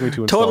wife would like me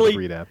to install the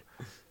Breathe app.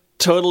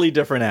 Totally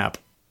different app.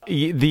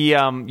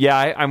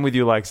 I'm with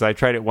you, Lex. I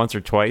tried it once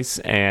or twice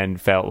and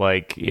felt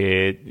like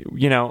it.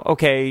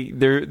 Okay,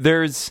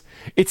 there's.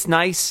 It's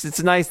nice.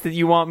 It's nice that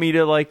you want me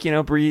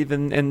to breathe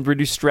and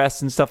reduce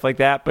stress and stuff like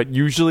that. But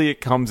usually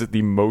it comes at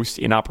the most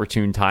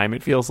inopportune time.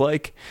 It feels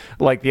like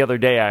the other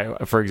day,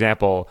 for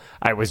example,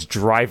 I was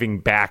driving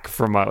back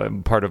from a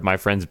part of my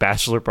friend's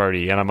bachelor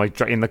party, and I'm like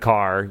in the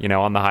car,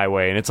 on the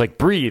highway, and it's like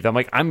breathe. I'm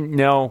like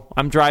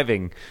I'm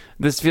driving.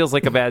 This feels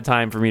like a bad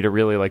time for me to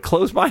really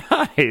close my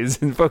eyes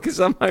and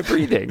focus on my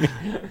breathing.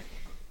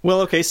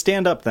 Well, okay,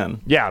 stand up then.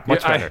 Yeah,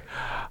 much better.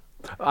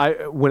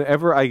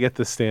 Whenever I get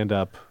the stand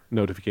up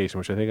notification,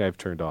 which I think I've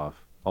turned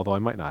off, although I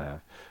might not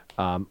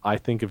have, I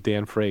think of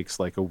Dan Frakes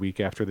a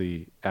week after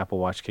the Apple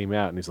Watch came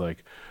out, and he's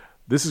like,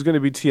 this is going to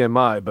be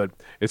TMI, but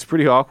it's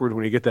pretty awkward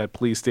when you get that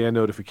please stand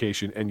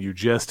notification and you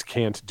just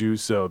can't do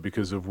so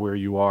because of where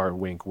you are,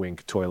 wink,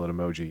 wink, toilet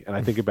emoji. And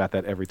I think about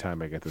that every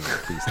time I get this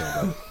please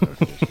stand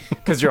notification.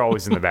 Because you're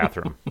always in the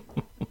bathroom.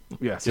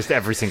 Yes. Just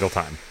every single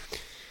time.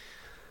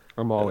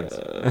 I'm always.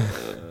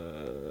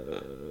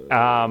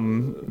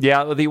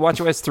 Yeah, the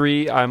WatchOS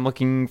 3,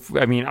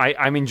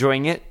 I'm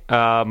enjoying it.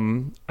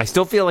 I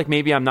still feel like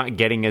maybe I'm not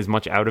getting as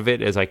much out of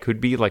it as I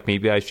could be. Like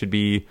maybe I should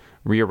be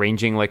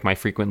rearranging like my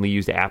frequently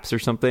used apps or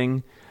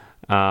something.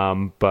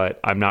 But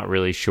I'm not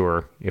really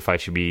sure if I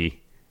should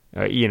be,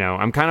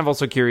 I'm kind of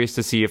also curious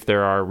to see if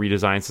there are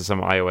redesigns to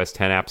some iOS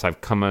 10 apps. I've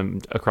come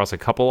across a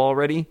couple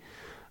already.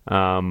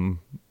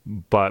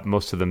 But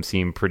most of them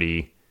seem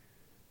pretty,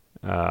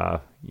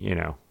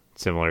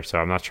 similar. So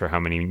I'm not sure how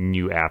many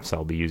new apps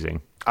I'll be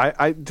using.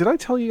 Did I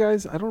tell you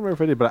guys? I don't remember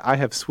if I did, but I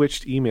have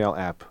switched email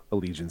app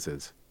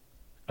allegiances.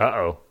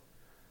 Uh-oh.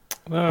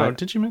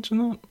 Did you mention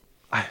that?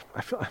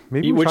 I feel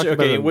maybe we talked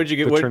about it what'd you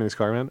get? Turning this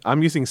car around.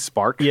 I'm using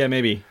Spark. Yeah,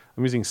 maybe.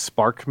 I'm using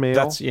Spark Mail.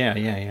 That's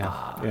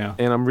yeah.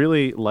 And I'm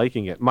really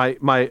liking it.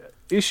 My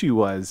issue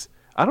was,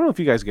 I don't know if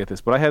you guys get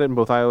this, but I had it in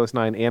both iOS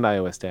 9 and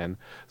iOS 10.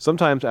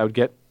 Sometimes I would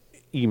get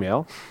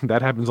email.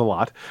 That happens a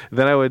lot.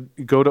 Then I would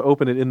go to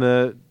open it in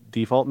the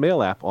default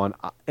mail app on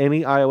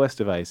any iOS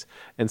device,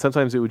 and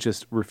sometimes it would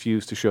just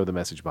refuse to show the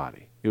message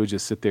body. It would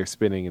just sit there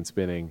spinning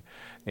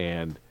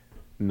and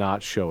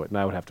not show it, and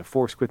I would have to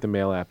force quit the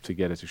mail app to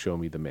get it to show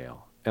me the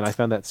mail, and I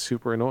found that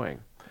super annoying.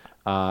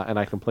 And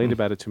I complained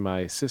about it to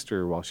my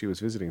sister while she was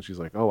visiting. She's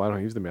like, "Oh, I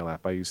don't use the mail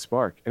app. I use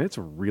Spark, and it's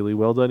a really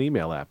well done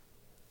email app."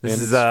 This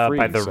and is free,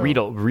 by the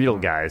Riedel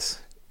guys.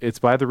 It's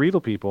by the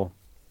Riedel people.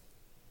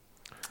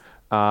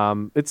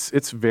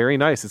 It's very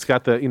nice. It's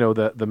got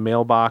the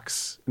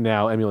mailbox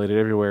now emulated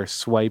everywhere,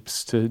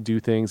 swipes to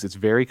do things. It's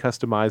very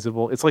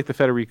customizable. It's like the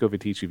Federico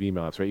Viticci of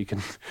email apps, right?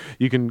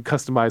 You can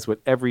customize what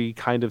every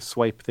kind of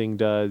swipe thing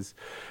does.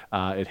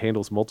 It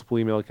handles multiple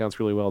email accounts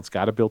really well. It's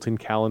got a built-in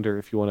calendar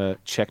if you want to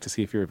check to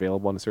see if you're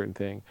available on a certain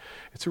thing.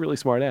 It's a really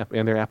smart app,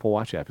 and their Apple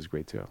Watch app is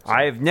great too. So,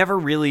 I've never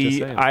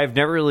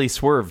really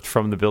swerved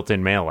from the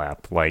built-in mail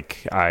app.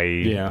 Like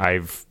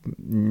I've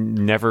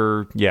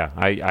never,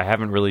 I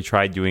haven't really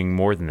tried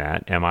doing more than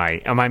that. Am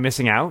I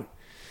missing out?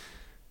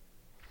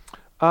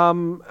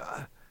 I'll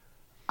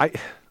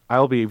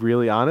be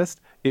really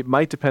honest. It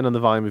might depend on the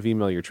volume of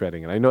email you're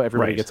treading, and I know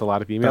everybody gets a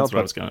lot of email.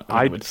 That's what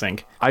I would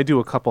think. I do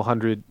a couple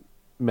hundred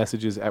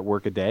messages at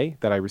work a day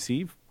that I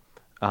receive,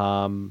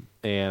 and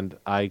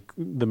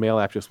the mail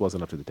app just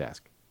wasn't up to the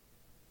task.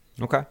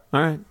 Okay,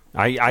 all right.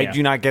 I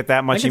do not get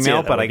that much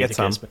email, but I get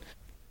some.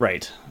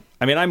 Right.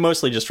 I mean, I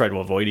mostly just try to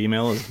avoid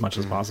email as much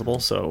as possible.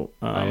 So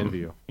I envy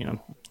you.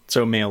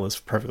 So mail is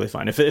perfectly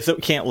fine. If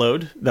it can't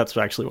load, that's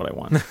actually what I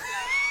want.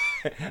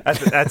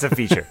 That's a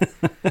feature.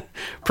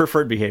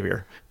 Preferred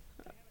behavior.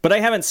 But I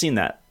haven't seen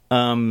that.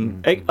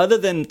 Other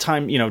than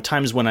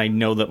times when I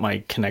know that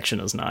my connection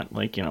is not,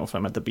 like, if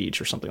I'm at the beach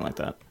or something like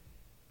that.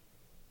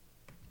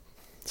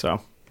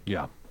 So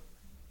yeah.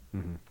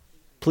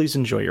 Please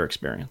enjoy your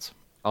experience.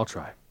 I'll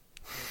try.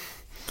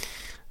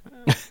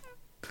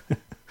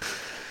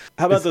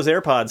 How about those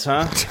AirPods,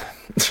 huh?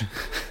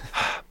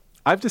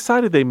 I've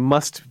decided they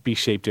must be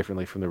shaped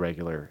differently from the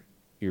regular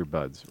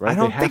earbuds, right? I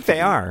don't think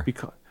they are.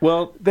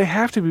 Well, they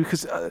have to be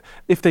because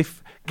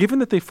given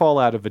that they fall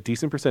out of a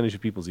decent percentage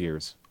of people's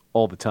ears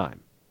all the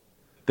time,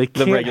 they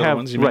can't the regular have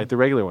ones, you mean? Right, the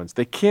regular ones.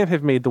 They can't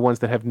have made the ones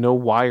that have no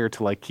wire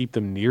to like keep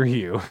them near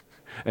you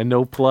and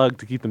no plug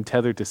to keep them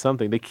tethered to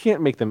something. They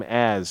can't make them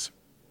as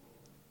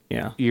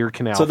ear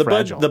canal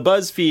fragile. The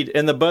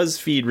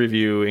BuzzFeed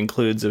review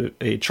includes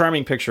a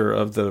charming picture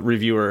of the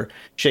reviewer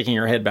shaking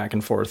her head back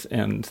and forth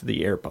and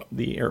the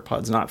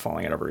AirPods not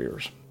falling out of her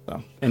ears.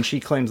 So, and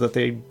she claims that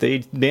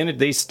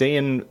they stay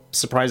in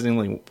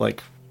surprisingly,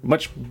 like,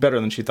 much better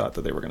than she thought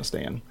that they were going to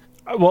stay in.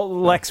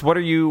 Well, Lex, what are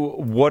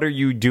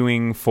you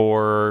doing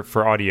for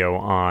audio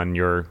on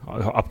your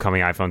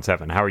upcoming iPhone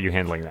 7? How are you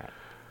handling that?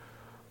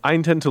 I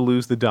intend to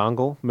lose the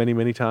dongle many,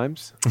 many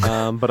times,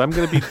 but I'm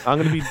going to be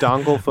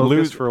dongle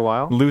focused for a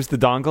while. Lose the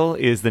Dongle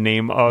is the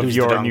name of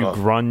your new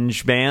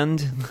grunge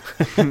band.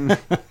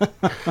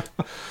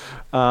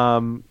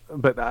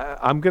 But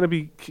I'm going to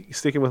be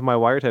sticking with my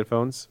wired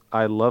headphones.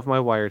 I love my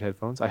wired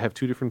headphones. I have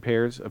two different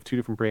pairs of two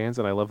different brands,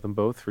 and I love them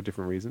both for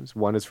different reasons.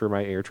 One is for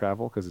my air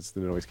travel because it's the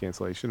noise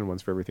cancellation, and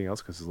one's for everything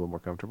else because it's a little more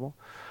comfortable.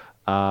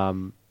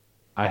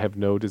 I have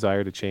no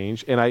desire to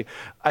change. And I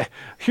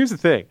here's the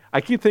thing. I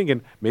keep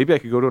thinking maybe I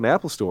could go to an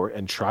Apple store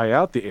and try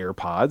out the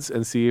AirPods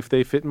and see if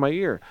they fit in my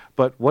ear.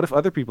 But what if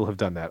other people have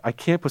done that? I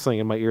can't put something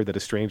in my ear that a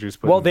stranger's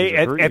put in his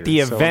or her at the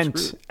ear,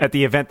 event at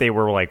the event they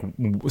were like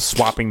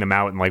swapping them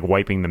out and like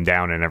wiping them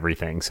down and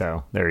everything.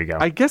 So there you go.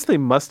 I guess they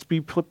must be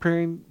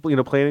planning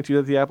to do that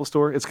at the Apple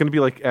store. It's going to be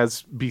like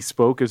as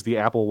bespoke as the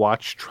Apple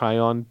Watch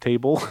try-on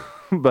table,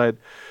 but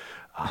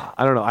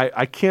I don't know.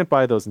 I can't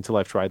buy those until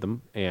I've tried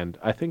them, and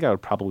I think I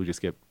would probably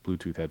just get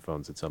Bluetooth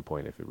headphones at some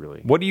point if it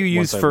really. What do you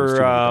use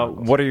for?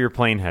 What are your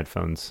plain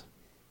headphones?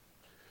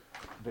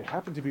 They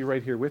happen to be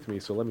right here with me,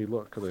 so let me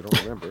look because I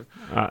don't remember.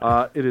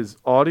 It is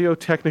Audio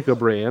Technica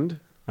brand.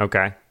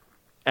 Okay.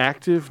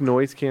 Active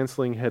noise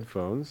canceling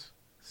headphones.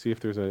 See if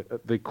there's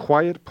the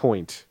Quiet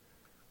Point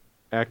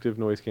active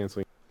noise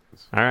canceling.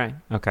 All right.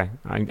 Okay.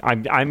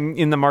 I'm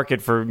in the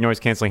market for noise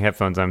canceling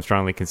headphones. I'm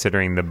strongly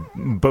considering the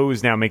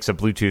Bose now makes a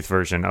Bluetooth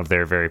version of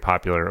their very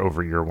popular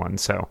over-ear one.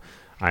 So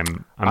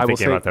I'm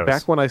thinking about those.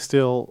 Back when I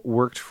still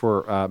worked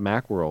for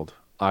Macworld,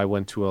 I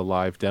went to a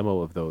live demo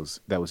of those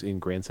that was in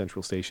Grand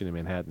Central Station in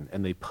Manhattan,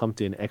 and they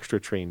pumped in extra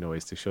train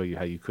noise to show you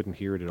how you couldn't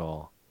hear it at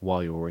all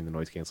while you were wearing the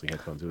noise canceling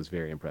headphones. It was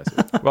very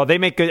impressive. Well, they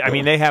make good. I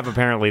mean, they have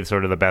apparently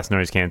sort of the best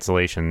noise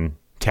cancellation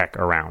tech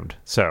around.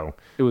 So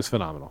it was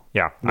phenomenal.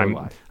 Yeah,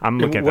 No I'm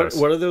looking at those.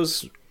 What are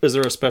those? Is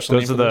there a special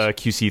Those name are for the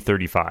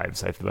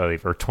QC35s, I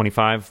believe, or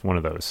 25. One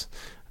of those.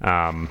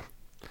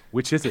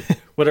 Which is it?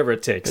 Whatever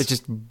it takes. It's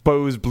just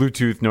Bose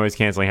Bluetooth noise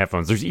canceling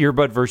headphones. There's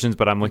earbud versions,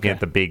 but I'm looking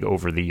at the big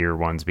over the ear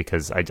ones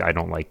because I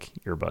don't like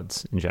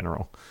earbuds in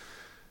general.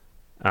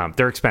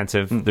 They're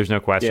expensive. There's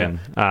no question.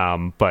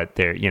 Yeah. But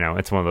they're,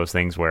 it's one of those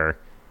things where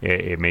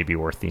it may be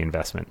worth the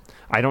investment.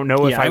 I don't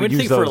know if I would use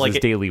think those for as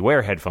daily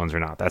wear headphones or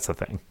not. That's the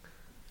thing.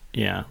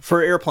 Yeah.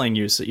 For airplane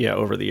use,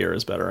 over the ear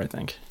is better, I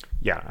think.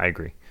 Yeah, I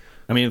agree.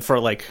 I mean, for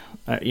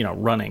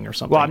running or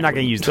something. Well, I'm not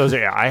going to use those.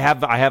 I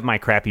have my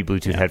crappy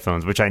Bluetooth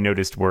headphones, which I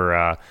noticed were.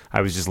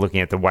 I was just looking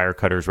at the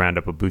Wirecutter's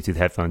roundup of Bluetooth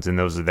headphones, and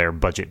those are their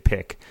budget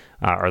pick,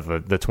 or the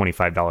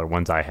 $25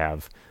 ones I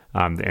have,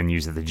 and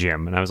use at the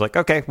gym. And I was like,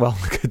 okay, well,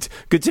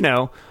 good to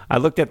know. I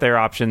looked at their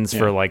options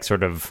for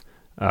sort of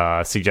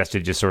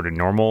suggested just sort of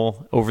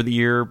normal over the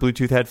ear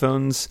Bluetooth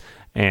headphones.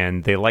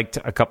 And they liked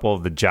a couple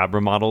of the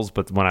Jabra models,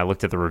 but when I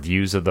looked at the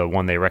reviews of the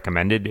one they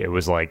recommended, it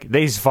was like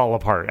they just fall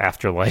apart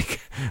after like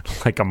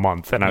a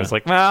month. And I was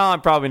like, well, I'm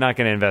probably not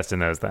going to invest in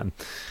those then.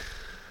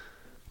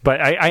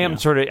 But I am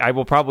I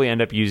will probably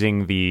end up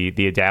using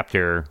the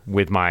adapter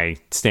with my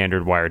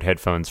standard wired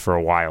headphones for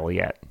a while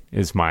yet,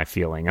 is my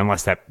feeling,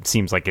 unless that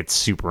seems like it's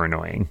super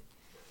annoying.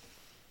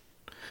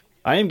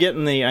 I'm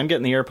getting the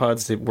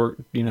AirPods to work,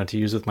 to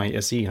use with my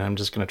SE, and I'm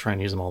just going to try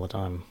and use them all the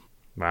time.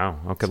 Wow.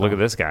 Okay, look at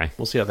this guy.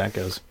 We'll see how that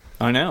goes.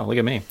 I know. Look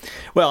at me.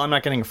 Well, I'm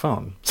not getting a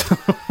phone.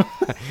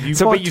 But you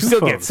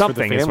still get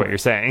something, is what you're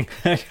saying.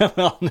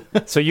 Well,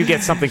 so you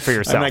get something for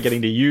yourself. I'm not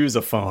getting to use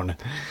a phone.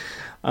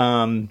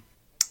 And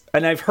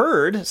I've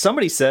heard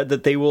somebody said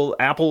that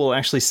Apple will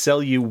actually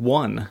sell you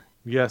one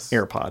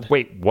AirPod.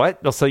 Wait,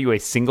 what? They'll sell you a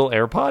single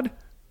AirPod?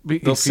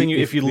 They'll sell you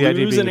if you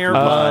lose an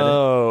AirPod.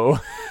 Oh.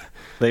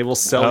 They will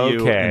sell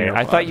you an AirPod.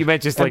 I thought you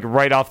meant just like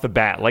right off the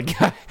bat. Like,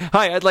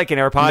 hi, I'd like an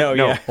AirPod.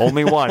 No,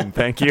 only one.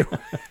 Thank you.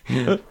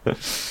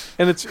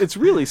 And it's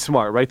really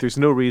smart, right? There's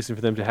no reason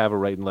for them to have a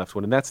right and left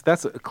one. And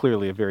that's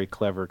clearly a very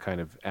clever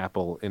kind of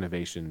Apple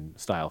innovation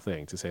style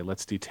thing to say,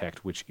 let's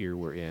detect which ear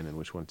we're in and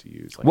which one to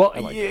use.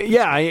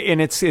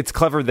 And it's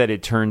clever that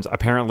it turns,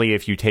 apparently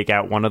if you take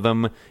out one of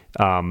them,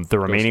 the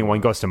remaining one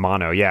goes to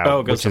mono.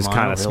 Yeah, which is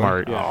kind of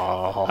smart.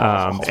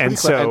 Yeah. And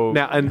so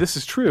now, and this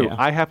is true. Yeah.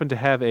 I happen to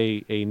have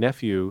a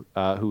nephew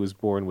who was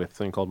born with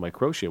something called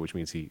microtia, which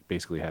means he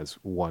basically has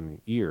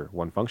one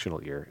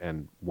functional ear,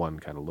 and one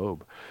kind of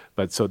lobe.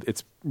 But so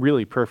it's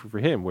really perfect for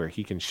him, where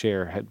he can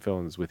share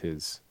headphones with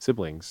his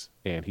siblings,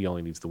 and he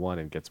only needs the one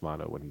and gets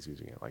mono when he's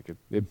using it. Like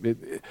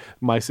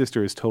my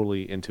sister is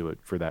totally into it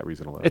for that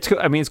reason alone. It's cool.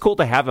 I mean, it's cool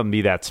to have them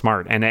be that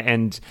smart,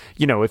 and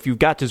if you've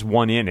got just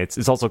one in,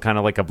 it's also kind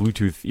of like a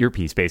Bluetooth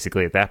earpiece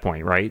basically at that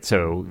point, right?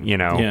 So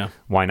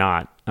why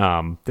not?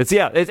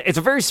 It's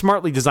a very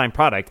smartly designed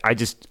product.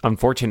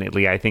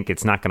 Unfortunately, I think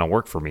it's not going to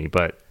work for me,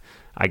 but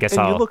I guess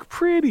you look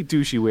pretty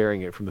douchey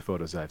wearing it from the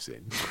photos I've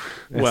seen.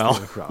 Well,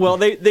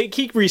 they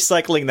keep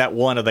recycling that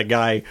one of the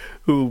guy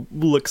who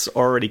looks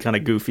already kind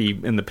of goofy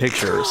in the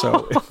picture.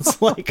 So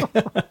it's like,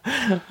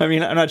 I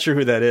mean, I'm not sure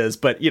who that is,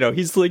 but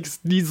he's like,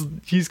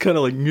 he's kind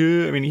of like,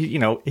 I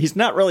mean, he's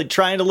not really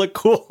trying to look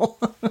cool.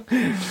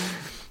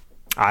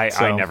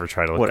 I never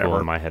try to look cool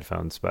in my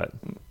headphones, but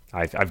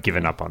I've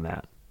given up on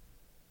that.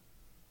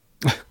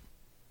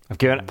 I've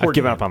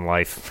given up on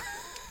life.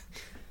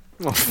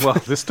 Well,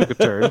 this took a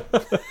turn.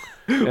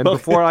 And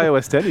before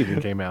iOS 10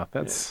 even came out,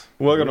 that's...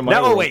 Welcome to my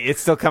world. world. Wait,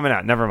 it's still coming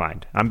out. Never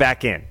mind. I'm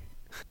back in.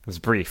 It was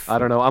brief. I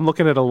don't know. I'm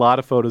looking at a lot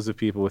of photos of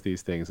people with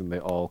these things, and they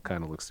all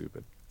kind of look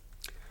stupid.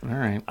 All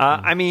right.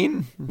 I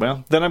mean...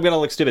 Well, then I'm going to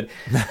look stupid.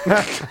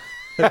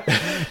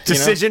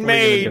 Decision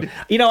made.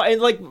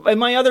 And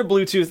my other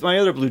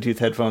Bluetooth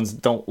headphones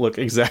don't look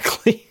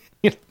exactly...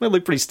 they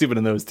look pretty stupid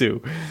in those,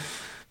 too.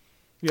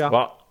 Yeah.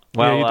 Well,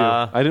 yeah, you do.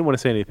 I didn't want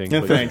to say anything.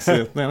 Yeah, thanks.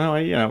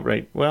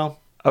 Right. Well...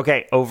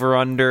 Okay, over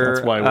under.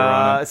 That's why we're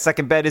on it.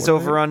 Second bet is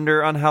over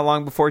under on how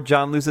long before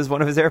John loses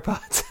one of his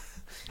AirPods.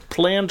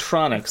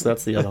 Plantronics.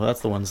 That's the other.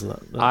 That's the ones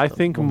that. I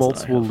think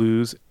Moltz will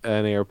lose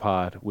an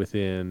AirPod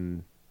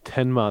within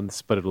 10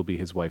 months, but it'll be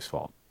his wife's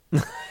fault.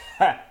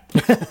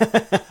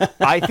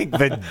 I think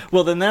that.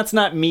 Well, then that's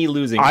not me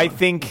losing. I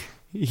think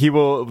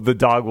the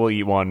dog will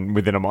eat one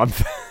within a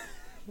month.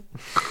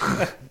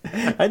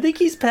 I think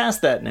he's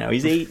past that now.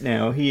 He's 8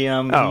 now.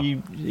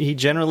 He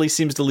generally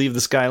seems to leave the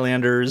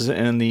Skylanders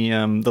and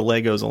the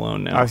Legos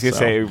alone now. I was gonna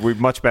say, we're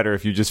much better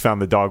if you just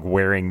found the dog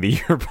wearing the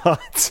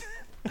earbuds.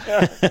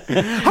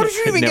 How did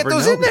you even get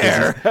those in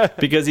there?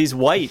 Because he's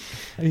white.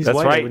 He's That's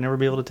white. right. I would never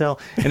be able to tell.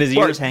 And his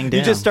Well, ears hang down.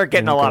 You just start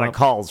getting a lot of up.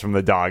 calls from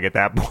the dog at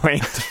that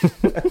point.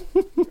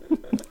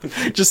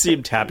 Just see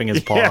him tapping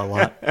his paw a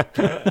lot.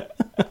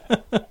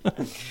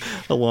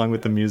 Along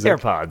with the music.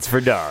 AirPods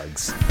for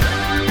dogs.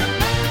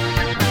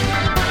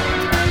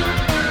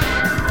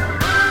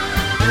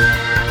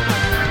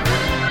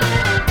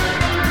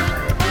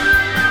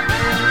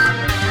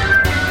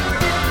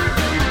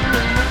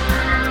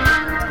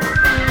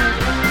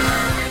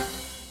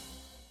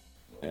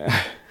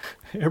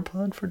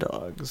 AirPod for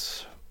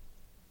dogs.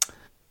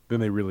 Then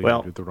they really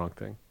did the wrong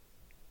thing.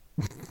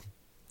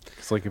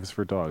 It's like if it's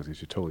for dogs, it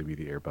should totally be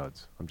the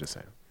earbuds. I'm just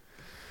saying.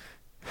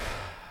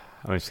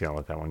 I'm just gonna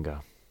let that one go.